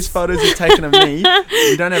all these photos you've taken of me,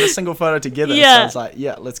 you don't have a single photo together. So I was like,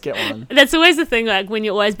 let's get one. That's always the thing. Like when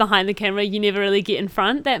you're always behind the camera, you never really get in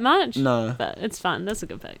front that much. No. But it's fun. That's a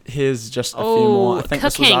good pic. Here's just a few more. I think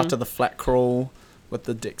this was after the flat crawl. With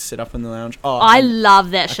the deck set up in the lounge. I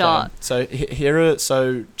love that shot. So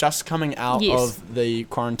just coming out of the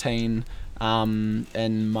quarantine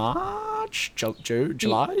in March,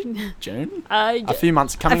 July, June, a few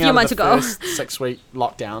months ago, first 6-week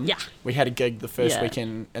lockdown. Yeah, we had a gig the first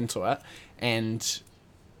weekend into it, and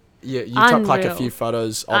you took like a few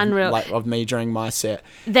photos of me during my set.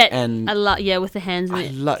 With the hands.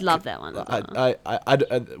 Love that one.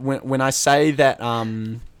 When I say that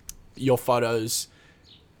your photos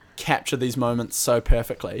capture these moments so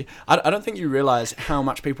perfectly. I don't think you realize how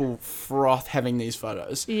much people froth having these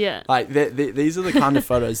photos. Yeah. Like these are the kind of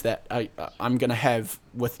photos that I'm gonna have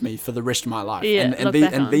with me for the rest of my life. Yeah,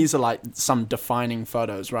 and these are like some defining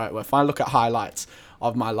photos, right? Where if I look at highlights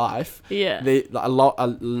of my life, a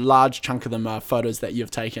large chunk of them are photos that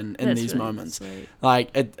you've taken in these moments. Sweet.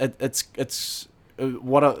 Like it's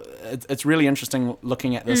really interesting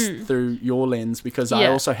looking at this through your lens, because I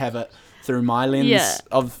also have it through my lens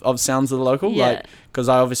of Sounds of the Local, like because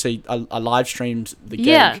I obviously I live streamed the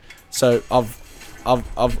gig, so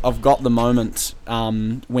I've got the moment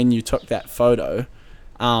when you took that photo.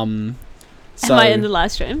 So, am I in the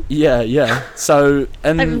live stream? Yeah. So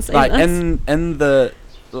in the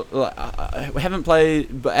we haven't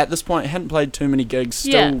played, but at this point, I hadn't played too many gigs.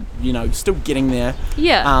 Still, still getting there.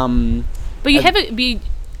 Yeah. But you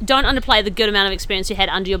don't underplay the good amount of experience you had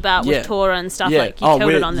under your belt with Tora and stuff. Like you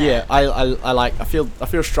killed it on that. Yeah, I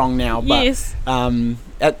feel strong now. But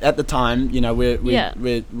at the time, we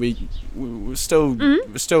still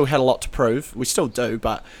had a lot to prove. We still do,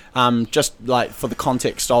 but just like for the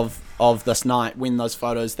context of this night, when those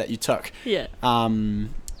photos that you took, it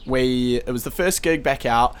was the first gig back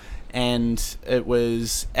out. And it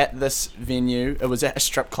was at this venue. It was at a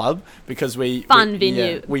strip club because venue.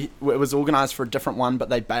 It was organised for a different one, but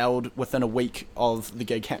they bailed within a week of the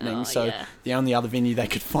gig happening. The only other venue they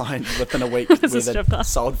could find within a week where they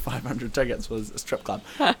sold 500 tickets was a strip club,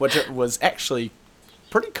 which it was actually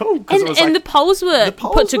pretty cool. And the poles were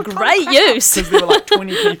put to great use. Because there were like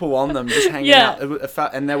 20 people on them just hanging out.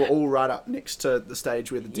 And they were all right up next to the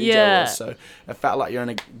stage where the DJ was. So it felt like you're in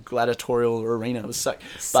a gladiatorial arena. It was sick.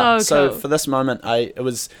 So for this moment, it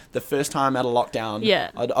was the first time out of lockdown.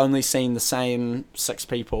 Yeah. I'd only seen the same 6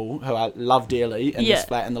 people who I love dearly in this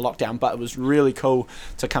flat in the lockdown. But it was really cool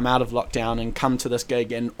to come out of lockdown and come to this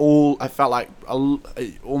gig. And I felt like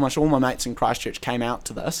almost all my mates in Christchurch came out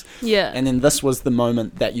to this. Yeah. And then this was the moment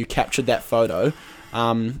that you captured that photo,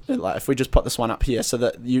 Like if we just put this one up here, so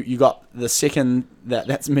that you got the second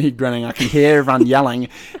that's me grinning, I can hear everyone yelling,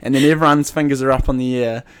 and then everyone's fingers are up in the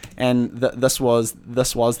air, and this was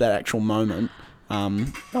that actual moment.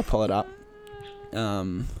 I'll pull it up.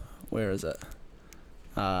 Where is it?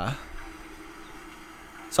 So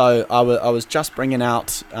I was just bringing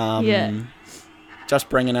out just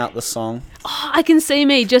bringing out the song. Oh, I can see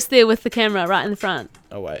me just there with the camera right in the front.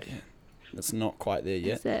 Oh wait, it's not quite there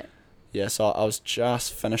yet. Is that? Yeah, so I was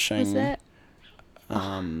just finishing. Is that?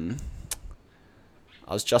 I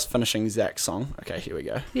was just finishing Zach's song. Okay, here we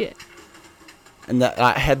go. Yeah. And that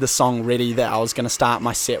I had the song ready that I was going to start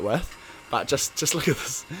my set with, but just look at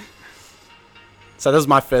this. So this is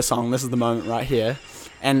my first song. This is the moment right here,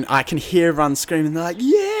 and I can hear everyone screaming. They're like,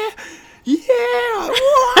 "Yeah, yeah!"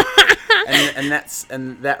 and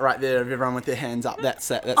that right there of everyone with their hands up. That's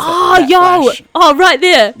that. That's that flash. Oh, right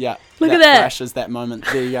there. Yeah. Look at that. Flash is that moment.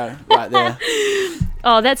 There you go. Right there.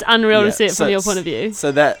 Oh, that's unreal to see it from your point of view.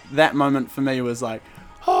 So that moment for me was like,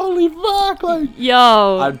 holy fuck! Like,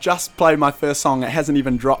 yo, I've just played my first song. It hasn't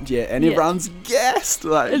even dropped yet, and everyone's gassed.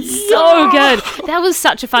 Like, it's so good. That was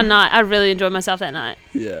such a fun night. I really enjoyed myself that night.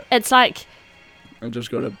 Yeah. It's like, I've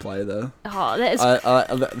just got to play though. Oh, that is.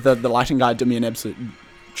 The lighting guy did me an absolute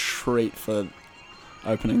treat for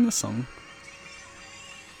opening the song.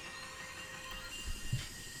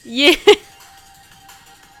 Yeah.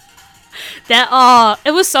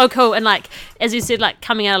 It was so cool. And like, as you said, like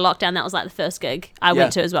coming out of lockdown, that was like the first gig I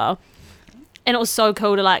went to as well. And it was so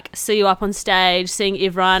cool to like see you up on stage, seeing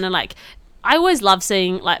everyone, and like, I always love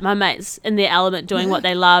seeing like my mates in their element doing what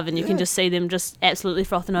they love, and you can just see them just absolutely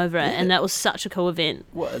frothing over it. And that was such a cool event.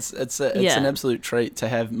 Well, it's an absolute treat to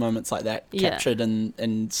have moments like that captured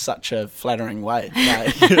in such a flattering way.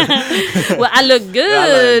 Like, well, I look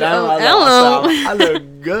good. I look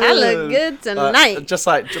good. I look good tonight. Just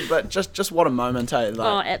what a moment, eh? Like,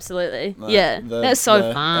 oh, absolutely. Like That's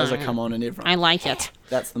so fun. As I come on and everyone, I like it.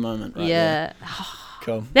 That's the moment, right? Yeah.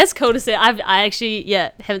 Cool. That's cool to see. I actually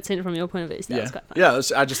haven't seen it from your point of view. So that was quite fun. Yeah,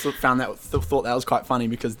 I just thought that was quite funny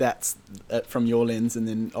because that's it from your lens, and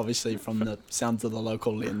then obviously from the Sounds of the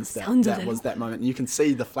Local lens, that was that moment. And you can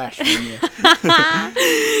see the flash from there.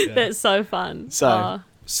 That's so fun. So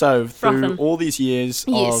through all these years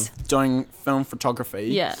of doing film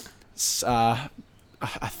photography, I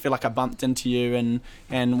feel like I bumped into you,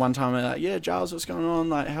 and one time I'm like, Giles, what's going on?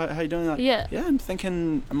 Like, how you doing? Like, I'm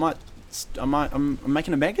thinking I'm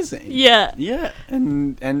making a magazine. Yeah.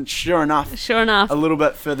 And sure enough, a little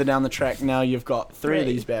bit further down the track now, you've got three of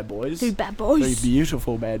these bad boys. Three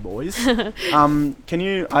beautiful bad boys. Can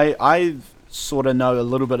you? I sort of know a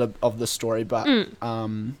little bit of the story, but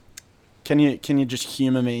can you just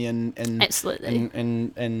humour me and absolutely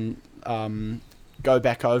and go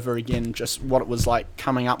back over again just what it was like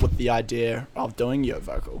coming up with the idea of doing Yo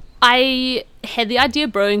Vocal? I had the idea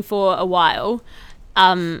brewing for a while.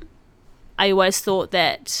 I always saw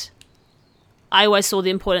the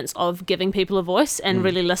importance of giving people a voice and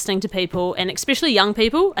really listening to people, and especially young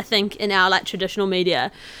people. I think in our like traditional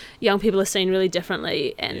media, young people are seen really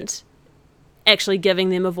differently, and actually giving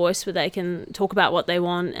them a voice where they can talk about what they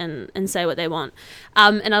want and say what they want.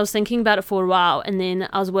 And I was thinking about it for a while, and then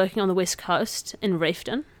I was working on the West Coast in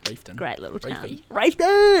Reefton. Great little town.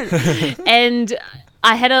 Reefton! And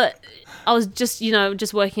I was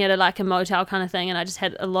just working at a motel kind of thing, and I just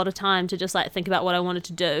had a lot of time to just like think about what I wanted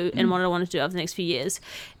to do and what I wanted to do over the next few years.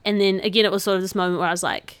 And then again, it was sort of this moment where I was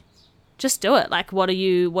like, just do it. Like, what are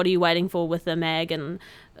you waiting for with the mag? And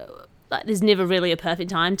like, there's never really a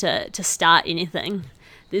perfect time to start anything.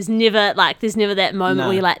 There's never that moment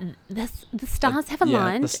where you're like, the stars have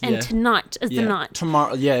aligned, and tonight is the night.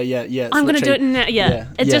 Tomorrow, I'm going to do it now.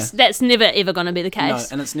 That's never ever going to be the case.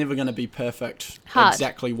 No, and it's never going to be perfect.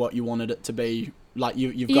 Exactly what you wanted it to be. Like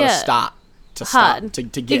you've got to start to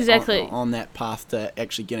get on that path to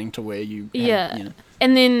actually getting to where you. And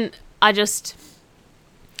then I just.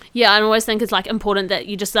 Yeah, I always think it's like important that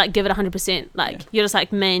you just like give it 100%. Like you're just like,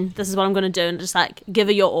 this is what I'm gonna do, and just like give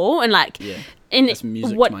it your all, and like in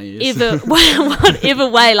whatever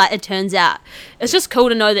way like it turns out. It's just cool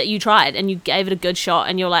to know that you tried and you gave it a good shot,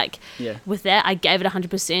 and you're like, with that I gave it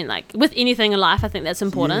 100%. Like with anything in life, I think that's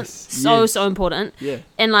important. So important. Yeah.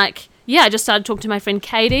 And like I just started talking to my friend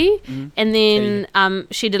Katie, and then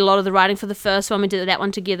she did a lot of the writing for the first one. We did that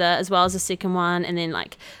one together as well as the second one, and then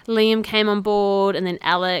like Liam came on board, and then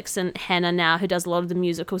Alex and Hannah now, who does a lot of the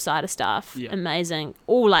musical side of stuff. Yeah. Amazing,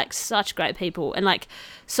 all like such great people, and like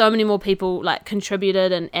so many more people like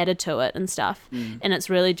contributed and added to it and stuff, and it's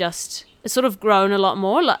really just. It's sort of grown a lot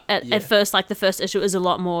more. Like at first, like the first issue is a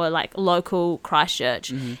lot more like local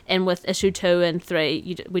Christchurch, and with issue 2 and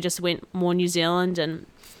 3, we just went more New Zealand and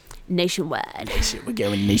nationwide. We're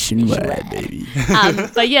going nationwide, baby.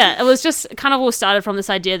 But yeah, it was just kind of all started from this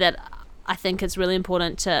idea that I think it's really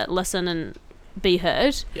important to listen and be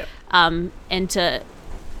heard, and to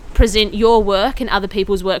present your work and other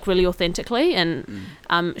people's work really authentically and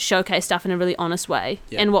showcase stuff in a really honest way.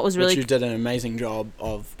 And what was really... Which you did an amazing job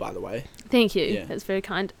of, by the way. Thank you. That's very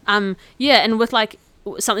kind. And with like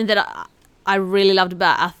something that I really loved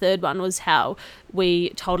about our third one was how we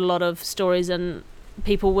told a lot of stories, and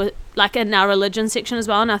people were like in our religion section as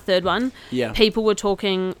well in our third one, people were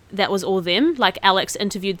talking, that was all them, like Alex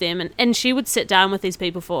interviewed them, and she would sit down with these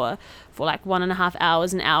people for like 1.5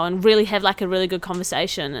 hours, an hour, and really have like a really good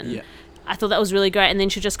conversation, and I thought that was really great, and then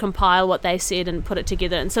she'd just compile what they said and put it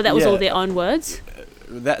together, and so that was all their own words.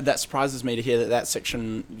 That surprises me to hear that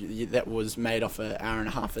section that was made off an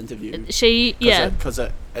 1.5-hour interview. Because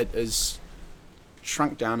it is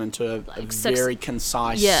shrunk down into a very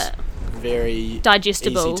concise, very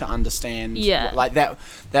digestible, easy to understand. Like that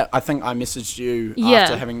I think I messaged you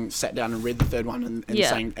after having sat down and read the third one and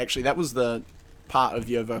saying, actually, that was the part of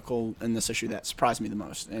your vocal in this issue that surprised me the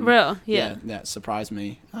most. And that surprised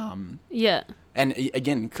me. And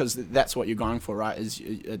again, because that's what you're going for, right? Is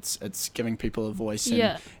it's giving people a voice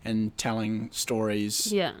and telling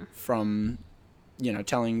stories from,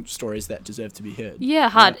 telling stories that deserve to be heard.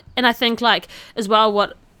 Hard. And I think like as well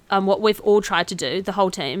what we've all tried to do, the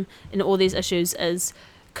whole team in all these issues, is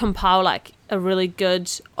compile like a really good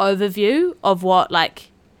overview of what like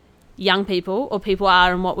young people or people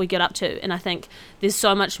are and what we get up to. And I think there's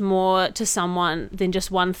so much more to someone than just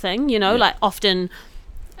one thing, like often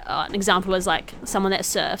an example is like someone that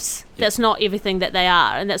surfs. That's not everything that they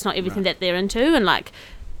are, and that's not everything that they're into, and like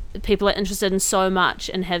people are interested in so much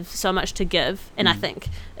and have so much to give, and I think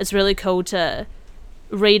it's really cool to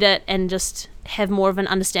read it and just have more of an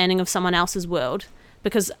understanding of someone else's world,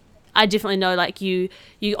 because I definitely know like you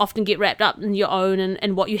often get wrapped up in your own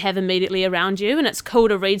and what you have immediately around you, and it's cool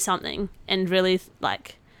to read something and really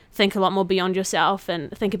like think a lot more beyond yourself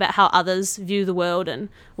and think about how others view the world and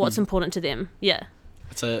what's important to them.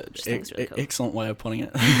 It's a really cool. Excellent way of putting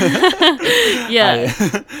it.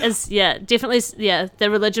 It's definitely the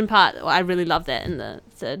religion part. I really love that in the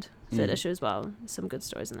third issue as well. Some good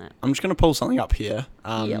stories in that. I'm just going to pull something up here,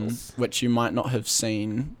 which you might not have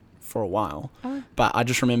seen for a while, but I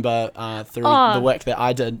just remember through the work that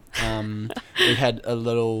I did, we had a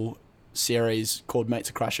little series called Mates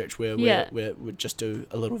of Christchurch where we'd just do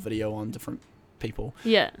a little video on different people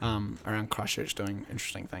around Christchurch doing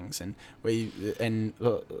interesting things, and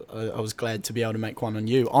I was glad to be able to make one on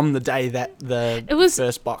you on the day that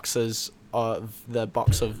first boxes of the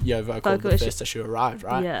box of Yo Vocal, the first issue arrived,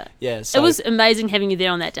 right? So it was amazing having you there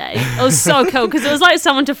on that day. It was so cool because it was like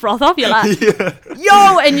someone to froth off. You're like,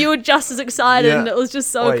 yo, and you were just as excited, and it was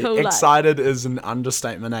just so cool. Excited is an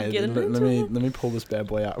understatement. Let me pull this bad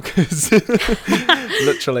boy out, because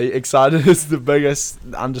literally excited is the biggest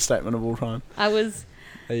understatement of all time. I was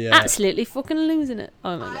absolutely fucking losing it.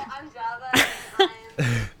 Oh my god. I'm Java. I'm the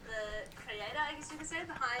creator, I guess you could say,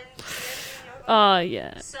 behind Yo Vocal. Oh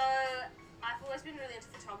yeah. So I've always been really into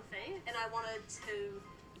photography, and I wanted to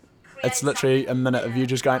create. It's literally a minute of you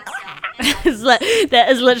just going. It's like, that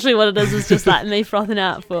is literally what it is. It's just like me frothing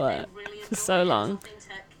out for so long.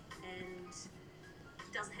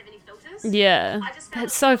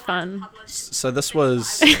 It's so fun. So this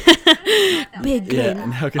was big.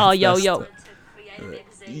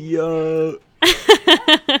 Yo.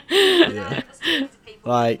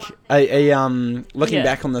 Like looking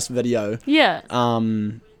back on this video,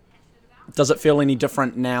 does it feel any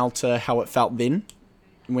different now to how it felt then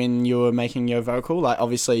when you were making Yo Vocal? Like,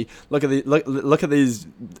 obviously, look at these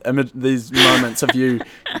moments of you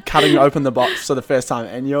cutting open the box for the first time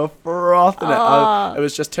and you're frothing it. It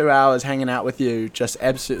was just 2 hours hanging out with you, just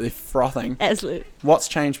absolutely frothing. Absolutely. What's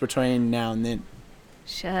changed between now and then?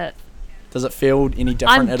 Shit. Does it feel any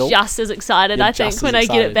different at all? I'm just as excited, I think, when I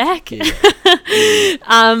get it back. It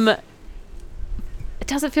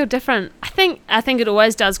doesn't feel different. I think it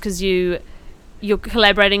always does, because you're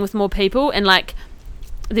collaborating with more people, and like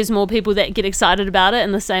there's more people that get excited about it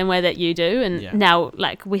in the same way that you do. And now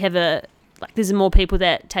like we have a like there's more people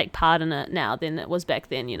that take part in it now than it was back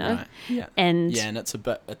then, you know. Right. Yeah. And it's a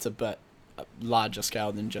bit larger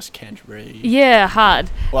scale than just Canterbury. Yeah, hard.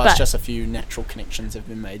 Well, it's just a few natural connections have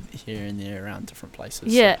been made here and there around different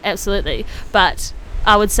places. Yeah, so. absolutely. But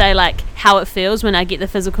I would say like how it feels when I get the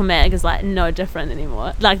physical mag is like no different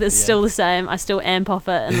anymore. Like it's still the same. I still amp off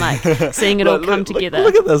it and like seeing it all come together.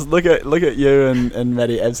 Look at this. Look at you and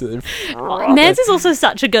Maddie absolutely. Mans is also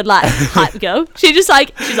such a good like hype girl. She's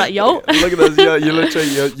like yo. Look at this. You're literally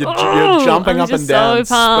you're jumping up and down,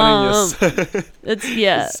 spinning your. It's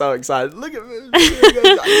It's so excited. Look at this.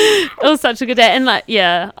 It was such a good day and like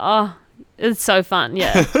it's so fun.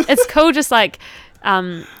 Yeah, it's cool. Just like.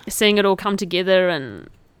 Seeing it all come together and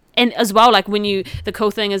as well like the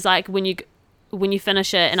cool thing is like when you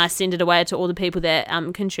finish it and I send it away to all the people that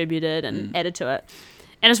contributed and added to it,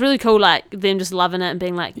 and it's really cool like them just loving it and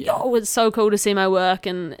being like yo, it's so cool to see my work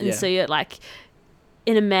and see it like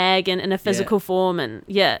in a mag and in a physical form. And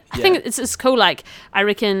I think it's cool. Like I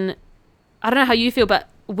reckon, I don't know how you feel, but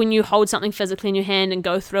when you hold something physically in your hand and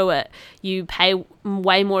go through it, you pay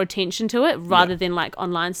way more attention to it rather than like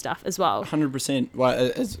online stuff as well. 100%.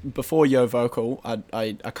 Well, before Yo Vocal,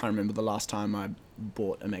 I can't remember the last time I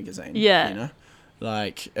bought a magazine. Yeah. You know,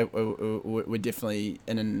 like we're definitely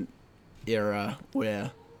in an era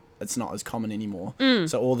where it's not as common anymore.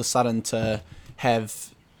 So all of a sudden to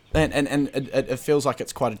have, and it feels like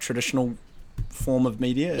it's quite a traditional form of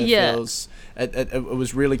media. It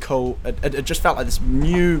was really cool. It just felt like this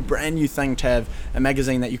brand new thing to have a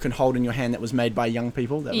magazine that you can hold in your hand that was made by young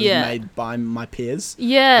people, that was made by my peers,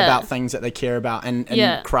 about things that they care about and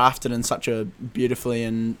crafted in such a beautifully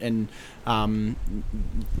and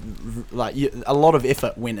like a lot of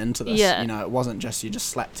effort went into this. You know, it wasn't just you just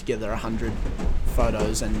slapped together 100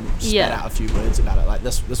 photos and spat out a few words about it. Like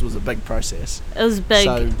this was a big process. It was big.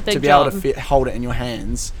 So big to be job. able to hold it in your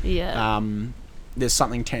hands, there's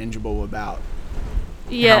something tangible about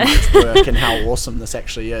how much work and how awesome this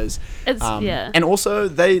actually is. And also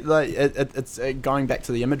they like it's going back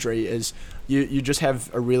to the imagery is you just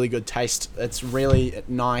have a really good taste. It's really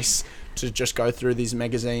nice to just go through these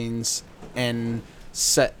magazines and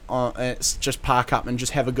sit on just park up and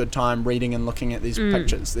just have a good time reading and looking at these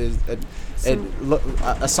pictures.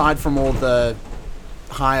 Aside from all the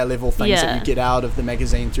higher level things that you get out of the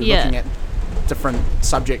magazine through looking at different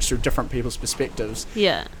subjects through different people's perspectives,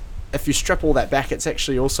 if you strip all that back, it's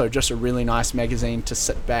actually also just a really nice magazine to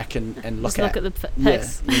sit back and look at. Look at the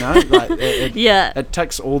pics. You know, like it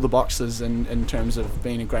ticks all the boxes in terms of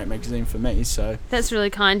being a great magazine for me. So that's really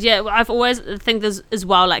kind. I've always think there's as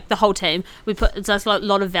well like the whole team we put just a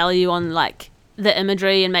lot of value on like the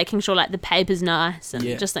imagery and making sure like the paper's nice and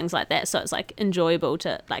just things like that, so it's like enjoyable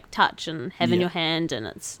to like touch and have in your hand, and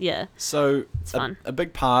it's so it's fun. A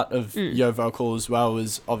big part of Yo Vocal as well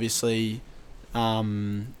is obviously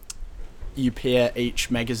you pair each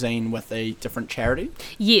magazine with a different charity.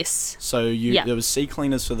 Yes. So there was Sea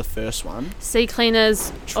Cleaners for the first one. Sea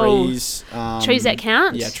Cleaners. Trees. Trees That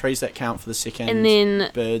Count. Yeah, Trees That Count for the second. And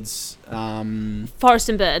then Birds. Forest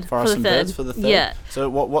and Bird. Forest and third. Birds for the third. Yeah. So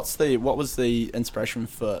what was the inspiration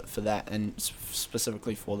for that, and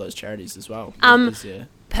specifically for those charities as well?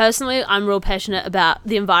 Personally, I'm real passionate about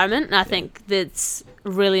the environment, and I think that's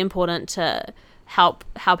really important to help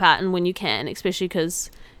out, and when you can, especially because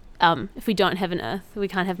if we don't have an earth, we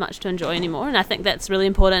can't have much to enjoy anymore, and I think that's really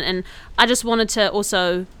important. And I just wanted to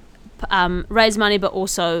also raise money, but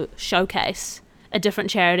also showcase a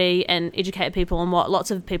different charity and educate people on what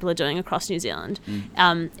lots of people are doing across New Zealand.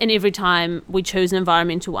 And every time we choose an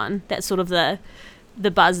environmental one, that's sort of the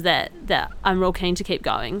buzz that I'm real keen to keep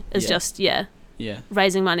going, is just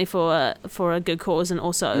raising money for a good cause, and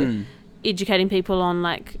also educating people on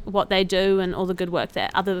like what they do and all the good work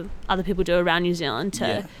that other people do around New Zealand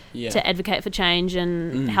to advocate for change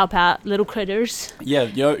and help out little critters. Yo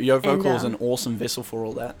Vocal is an awesome vessel for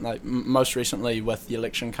all that. Like most recently with the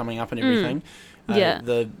election coming up and everything,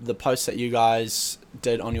 the post that you guys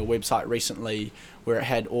did on your website recently, where it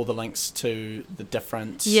had all the links to the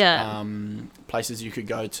different places you could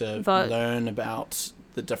go to learn about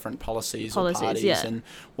the different policies or parties and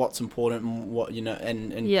what's important and what, you know,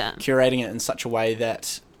 and curating it in such a way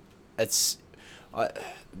that it's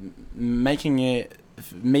making it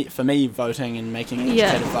for me voting and making an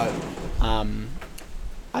educated vote.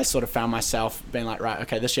 I sort of found myself being like, right,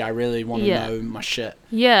 okay, this year I really want to know my shit,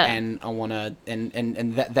 and I want to,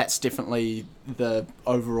 and that's definitely the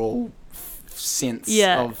overall sense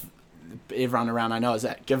of everyone around I know, is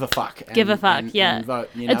that give a fuck and vote,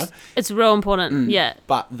 you know. It's real important.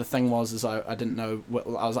 But the thing was I didn't know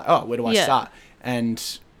I was like, oh, where do I start?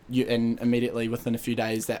 And and immediately within a few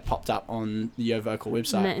days that popped up on the Yo Vocal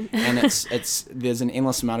website. Man. And it's there's an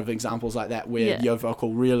endless amount of examples like that where Yo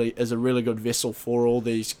Vocal really is a really good vessel for all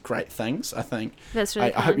these great things. I think that's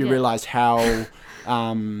really I hope you realize how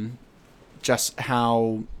just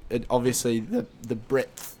how it obviously the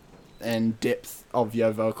breadth and depth of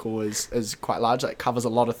Yo Vocal is quite large. It covers a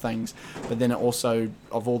lot of things, but then it also,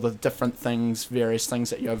 of all the different things, various things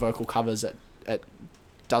that Yo Vocal covers, it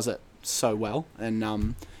does it so well.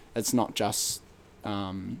 And it's not just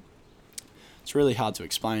it's really hard to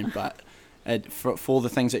explain, but for the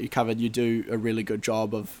things that you covered, you do a really good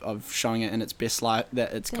job of showing it in its best light,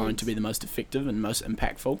 that it's going to be the most effective and most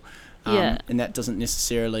impactful. And that doesn't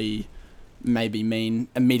necessarily maybe mean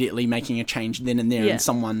immediately making a change then and there, and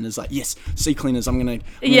someone is like, yes, sea cleaners, I'm gonna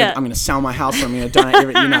sell my house, or I'm gonna donate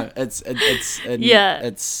everything.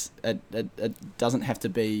 It doesn't have to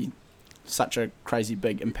be such a crazy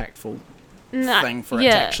big impactful thing for it to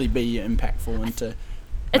actually be impactful and to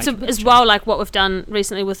it's as well like what we've done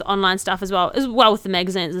recently with online stuff as well with the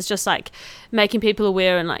magazines. It's just like making people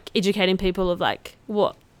aware and like educating people of like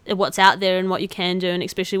what's out there and what you can do, and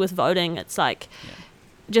especially with voting, it's like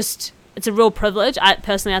just it's a real privilege. I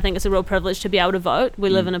think it's a real privilege to be able to vote. We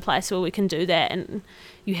live in a place where we can do that, and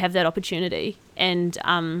you have that opportunity. And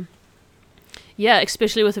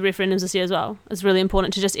especially with the referendums this year as well, it's really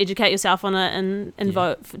important to just educate yourself on it and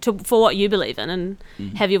vote for what you believe in, and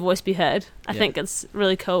have your voice be heard. I think it's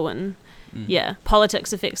really cool, and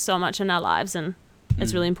politics affects so much in our lives, and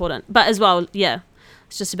it's really important. But as well,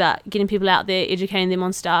 it's just about getting people out there, educating them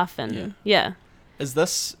on stuff, and Is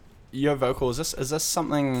this Yo Vocal? Is this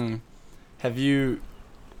something? Have you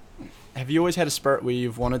always had a spirit where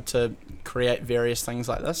you've wanted to create various things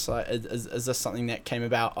like this? Like, is this something that came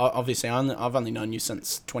about? Obviously, I've only known you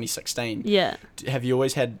since 2016. Yeah. Have you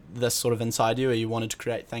always had this sort of inside you, where you wanted to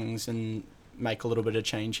create things and make a little bit of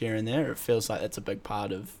change here and there? It feels like that's a big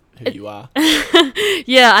part of who you are.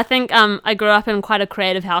 Yeah, I think I grew up in quite a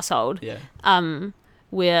creative household. Yeah.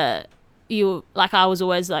 Where I was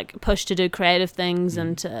always like pushed to do creative things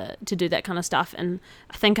and to do that kind of stuff, and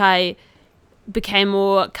I think I became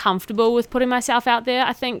more comfortable with putting myself out there,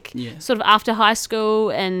 I think, sort of after high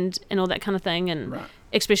school and all that kind of thing, and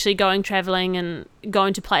especially going traveling and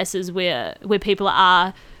going to places where people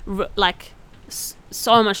are like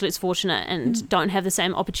so much less fortunate and don't have the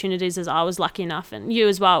same opportunities as I was lucky enough, and you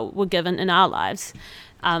as well were given in our lives,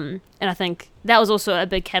 and I think that was also a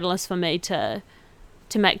big catalyst for me to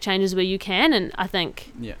make changes where you can. And I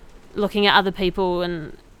think looking at other people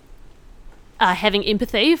and having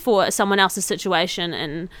empathy for someone else's situation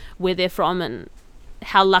and where they're from, and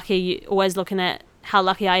how lucky, always looking at how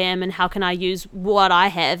lucky I am and how can I use what I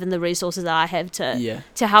have and the resources that I have to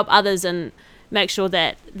help others, and make sure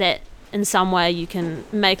that in some way you can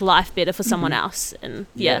make life better for someone else. And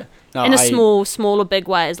in a small or big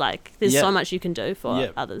ways, like there's so much you can do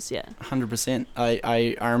for others. 100%.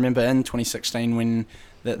 I remember in 2016 when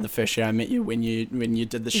the first year I met you, when you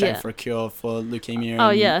did the Shape for a Cure for leukemia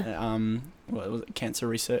and what was it, cancer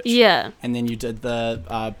research, and then you did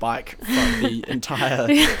the bike from the entire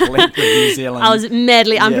length of New Zealand. I was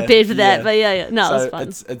madly unprepared for that, but it was fun.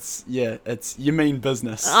 It's you mean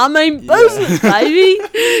business. I mean business, baby.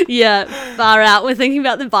 Far out. We're thinking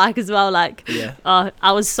about the bike as well. Like,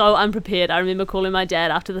 I was so unprepared. I remember calling my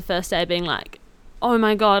dad after the first day, being like, "Oh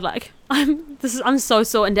my god, like I'm so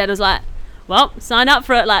sore," and Dad was like, "Well, sign up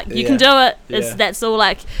for it. Like, you can do it." That's all.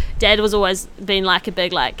 Like, Dad was always been like a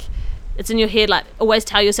big like. It's in your head, like, always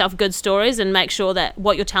tell yourself good stories and make sure that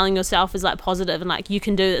what you're telling yourself is like positive and like you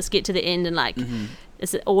can do this, get to the end, and like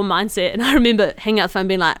it's all mindset. And I remember hanging up the phone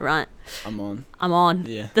being like, right, I'm on.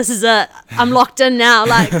 Yeah. This is it. I'm locked in now.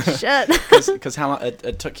 Like, shit. Because how long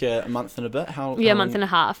it took you? A month and a bit? A month and a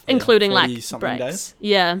half, including like breaks. Days?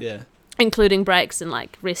 Yeah. Including breaks and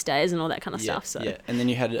like rest days and all that kind of stuff. So and then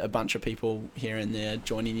you had a bunch of people here and there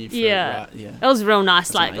joining you for it was real nice.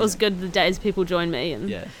 That's like amazing. It was good the days people joined me. And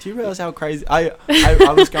do you realise how crazy I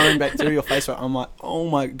was going back through your Facebook, I'm like,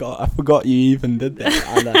 oh my god, I forgot you even did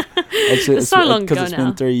that. It's so long ago now. Because it's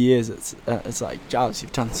been 3 years. It's like, Jarvis,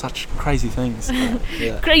 you've done such crazy things.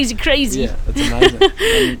 Crazy. Yeah, it's amazing.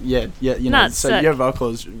 You know, so sick. Your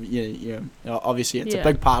vocals, obviously it's a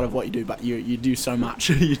big part of what you do, but you do so much.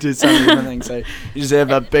 You do so many different things. So you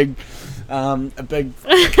deserve a big. No,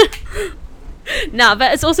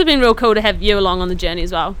 but it's also been real cool to have you along on the journey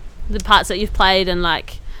as well. The parts that you've played, and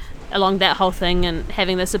like along that whole thing and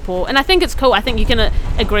having the support. And I think it's cool. I think you can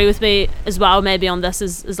agree with me as well maybe on this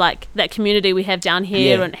is like that community we have down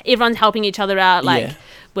here and everyone's helping each other out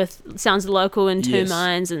with Sounds of the Local and Two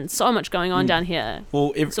Minds and so much going on down here.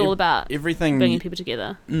 Well, it's all about everything bringing people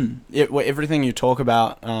together. Everything you talk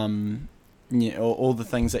about, all the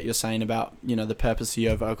things that you're saying about, the purpose of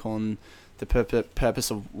Yo Vocal and the purpose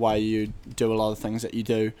of why you do a lot of things that you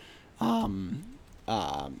do, I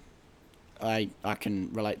can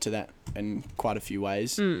relate to that in quite a few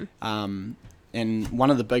ways. And one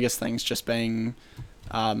of the biggest things just being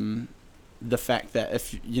the fact that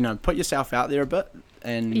if, put yourself out there a bit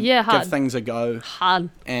and give things a go.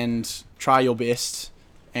 And try your best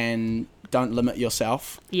and don't limit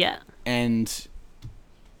yourself. And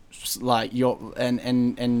like there's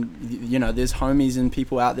homies and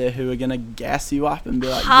people out there who are gonna gas you up and be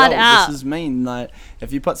like, yo, this is mean. Like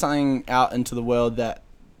if you put something out into the world that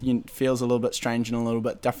feels a little bit strange and a little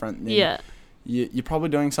bit different, then you're probably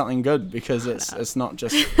doing something good, because it's not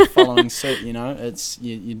just following suit, it's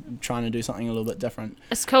you're trying to do something a little bit different.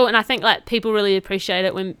 It's cool, and I think like people really appreciate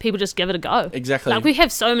it when people just give it a go. Exactly. Like we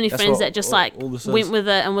have so many friends that just went with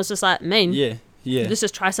it and was just like, mean. Let's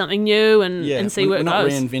just try something new and see where it goes. We're not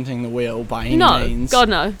reinventing the wheel by any means. God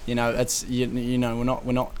no. It's we're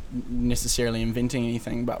not necessarily inventing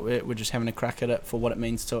anything, but we're just having a crack at it for what it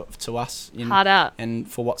means to us. Hard out. And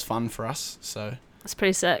for what's fun for us. So it's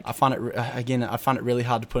pretty sick. I find it really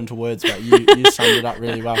hard to put into words, but you summed it up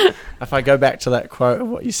really well. If I go back to that quote of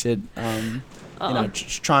what you said,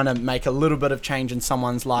 just trying to make a little bit of change in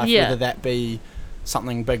someone's life, whether that be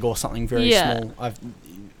something big or something very small.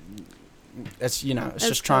 It's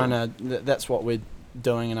just cool. trying to. That's what we're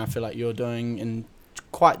doing, and I feel like you're doing in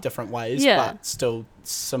quite different ways, but still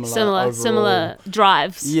similar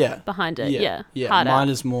drives. Behind it. Yeah. Mine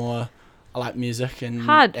is more. I like music and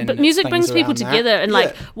but music brings people together, and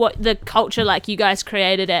like what the culture like you guys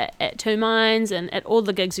created at Two Minds and at all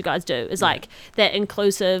the gigs you guys do is like that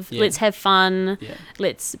inclusive. Let's have fun.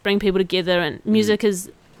 Let's bring people together, and music is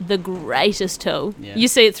the greatest tool. You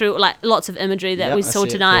see it through like lots of imagery that we saw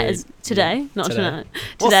tonight. Today. What's the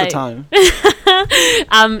time?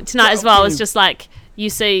 Tonight as well. It's just like you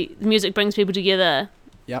see music brings people together.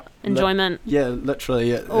 Enjoyment.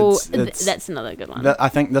 Literally. That's another good one. I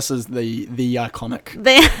think this is the iconic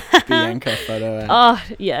Bianca photo. Oh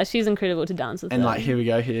yeah, she's incredible to dance with. And like here we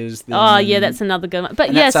go. Here's the. Oh yeah, that's another good one.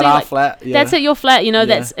 But that's at our flat. That's at your flat.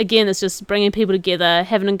 That's again. It's just bringing people together,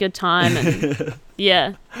 having a good time, and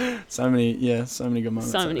So many good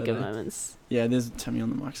moments. So many good moments. Yeah, there's Timmy on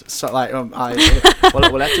the mic. So like,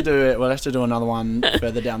 we'll have to do another one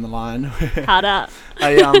further down the line. Hard up.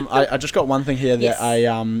 I just got one thing here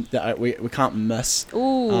that we can't miss.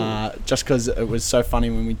 Ooh. Just because it was so funny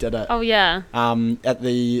when we did it. Oh yeah. At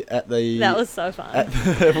the that was so fun.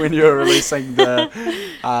 When you were releasing the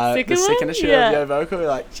second issue of Yo Vocal, we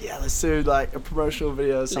were like, let's do like a promotional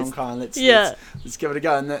video of some kind. Let's give it a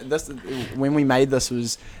go. And this when we made this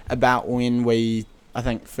was about when we I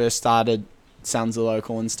think first started Sounds of the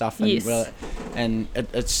Local and stuff, and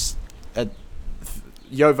it's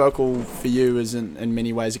Yo Vocal for you is in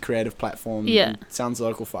many ways a creative platform. And Sounds of the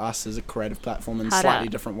Local for us is a creative platform in slightly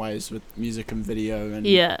different ways with music and video and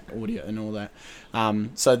audio and all that.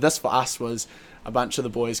 So this for us was a bunch of the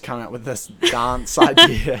boys coming up with this dance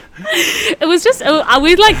idea. It was just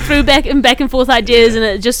we like threw back and forth ideas, and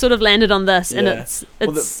it just sort of landed on this, and it's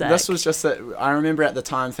this was just that I remember at the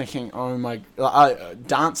time thinking, oh my,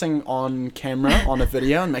 dancing on camera on a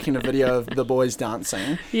video and making a video of the boys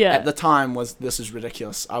dancing. At the time this is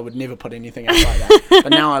ridiculous. I would never put anything out like that. But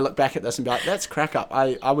now I look back at this and be like, that's crack up.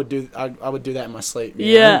 I would do that in my sleep.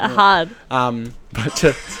 Hard.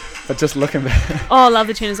 But just looking back. Oh, I love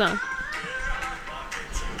the tune as well.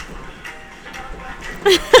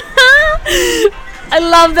 I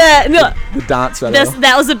love that. No, the dance video.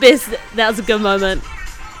 That was the best. That was a good moment.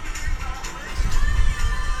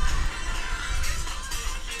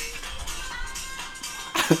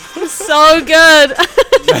 So good.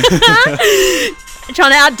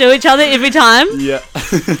 Trying to outdo each other every time. Yeah.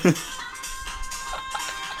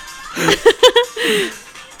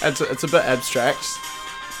 It's a bit abstract.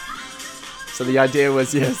 So the idea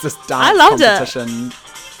was it's this dance competition.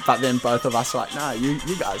 But then both of us were like, no, you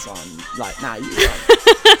guys won. Like, nah, you won.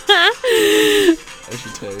 Issue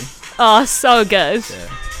 2. Oh, so good.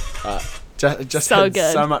 Just so had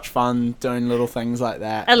good. So much fun doing little things like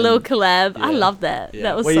that. A little collab. I love that.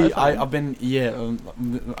 That was so fun. I've been,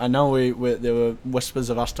 I know there were whispers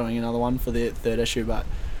of us doing another one for the third issue, but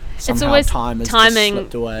somehow always time has timing. just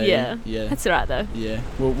slipped away. Yeah, Yeah. that's all right though. Yeah.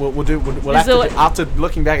 We'll have There's to do, after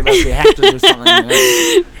looking back at this, we have to do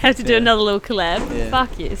something. Have to do another little collab. Yeah.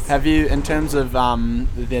 Fuck yes. Have you, in terms of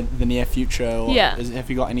the near future, or Yeah. have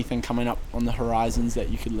you got anything coming up on the horizons that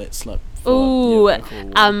you could let slip? Ooh,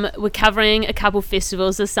 we're covering a couple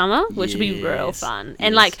festivals this summer, which will be real fun.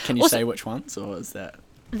 And like, can you say which ones, or is that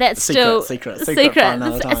that's secret for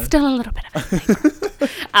another time? It's still a little bit of a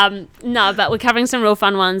secret. No, but we're covering some real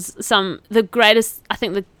fun ones. I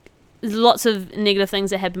think there's lots of negative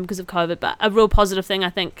things that happen because of COVID, but a real positive thing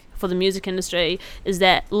I think for the music industry is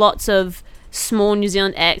that lots of small New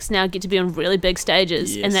Zealand acts now get to be on really big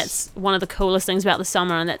stages, and that's one of the coolest things about the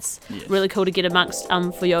summer, and that's really cool to get amongst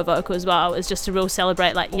for Yo Vocal as well, is just to real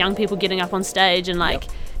celebrate like young people getting up on stage and like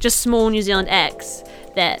just small New Zealand acts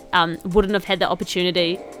that wouldn't have had the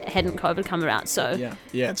opportunity hadn't COVID come around. So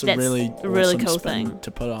it's a really really awesome cool spin thing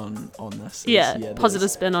to put on this.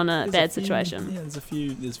 Positive spin on a bad situation. There's a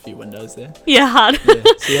few windows there. Hard.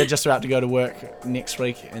 So you're just about to go to work next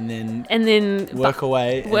week, and then work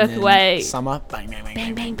away, summer, bang bang bang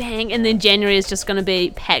bang bang bang, and then January is just going to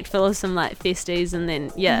be packed full of some like festies, and then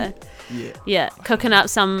cooking up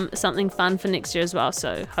something fun for next year as well.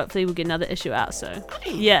 So hopefully we'll get another issue out. So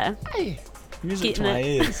music to my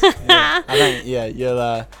ears. I think you'll.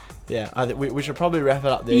 I think we should probably wrap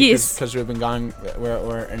it up there because we've been going.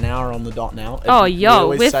 We're an hour on the dot now.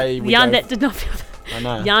 We've yarned that did not feel. I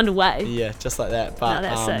know. Yarned away. Yeah, just like that. But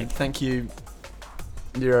that's sick. Thank you.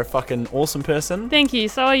 You're a fucking awesome person. Thank you.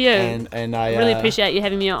 So are you. And I really appreciate you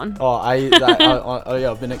having me on.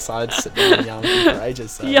 I've been excited to sit down and yarn with you for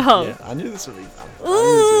ages. So, I knew this would be fun.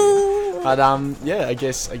 But I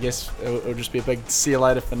guess it'll just be a big see you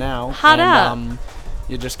later for now. Hard out.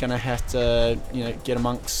 You're just gonna have to get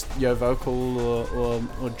amongst Yo Vocal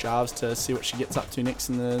or Jarves to see what she gets up to next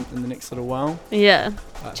in the next little while. Yeah,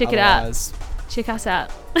 check it out. Check us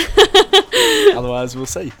out. Otherwise, we'll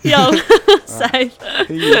see. Yo, safe.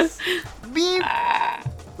 Peace. Beep.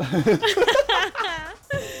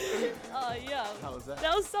 Oh, yo. How was that?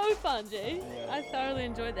 That was so fun, G. Yeah. I thoroughly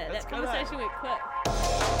enjoyed that. That conversation went quick.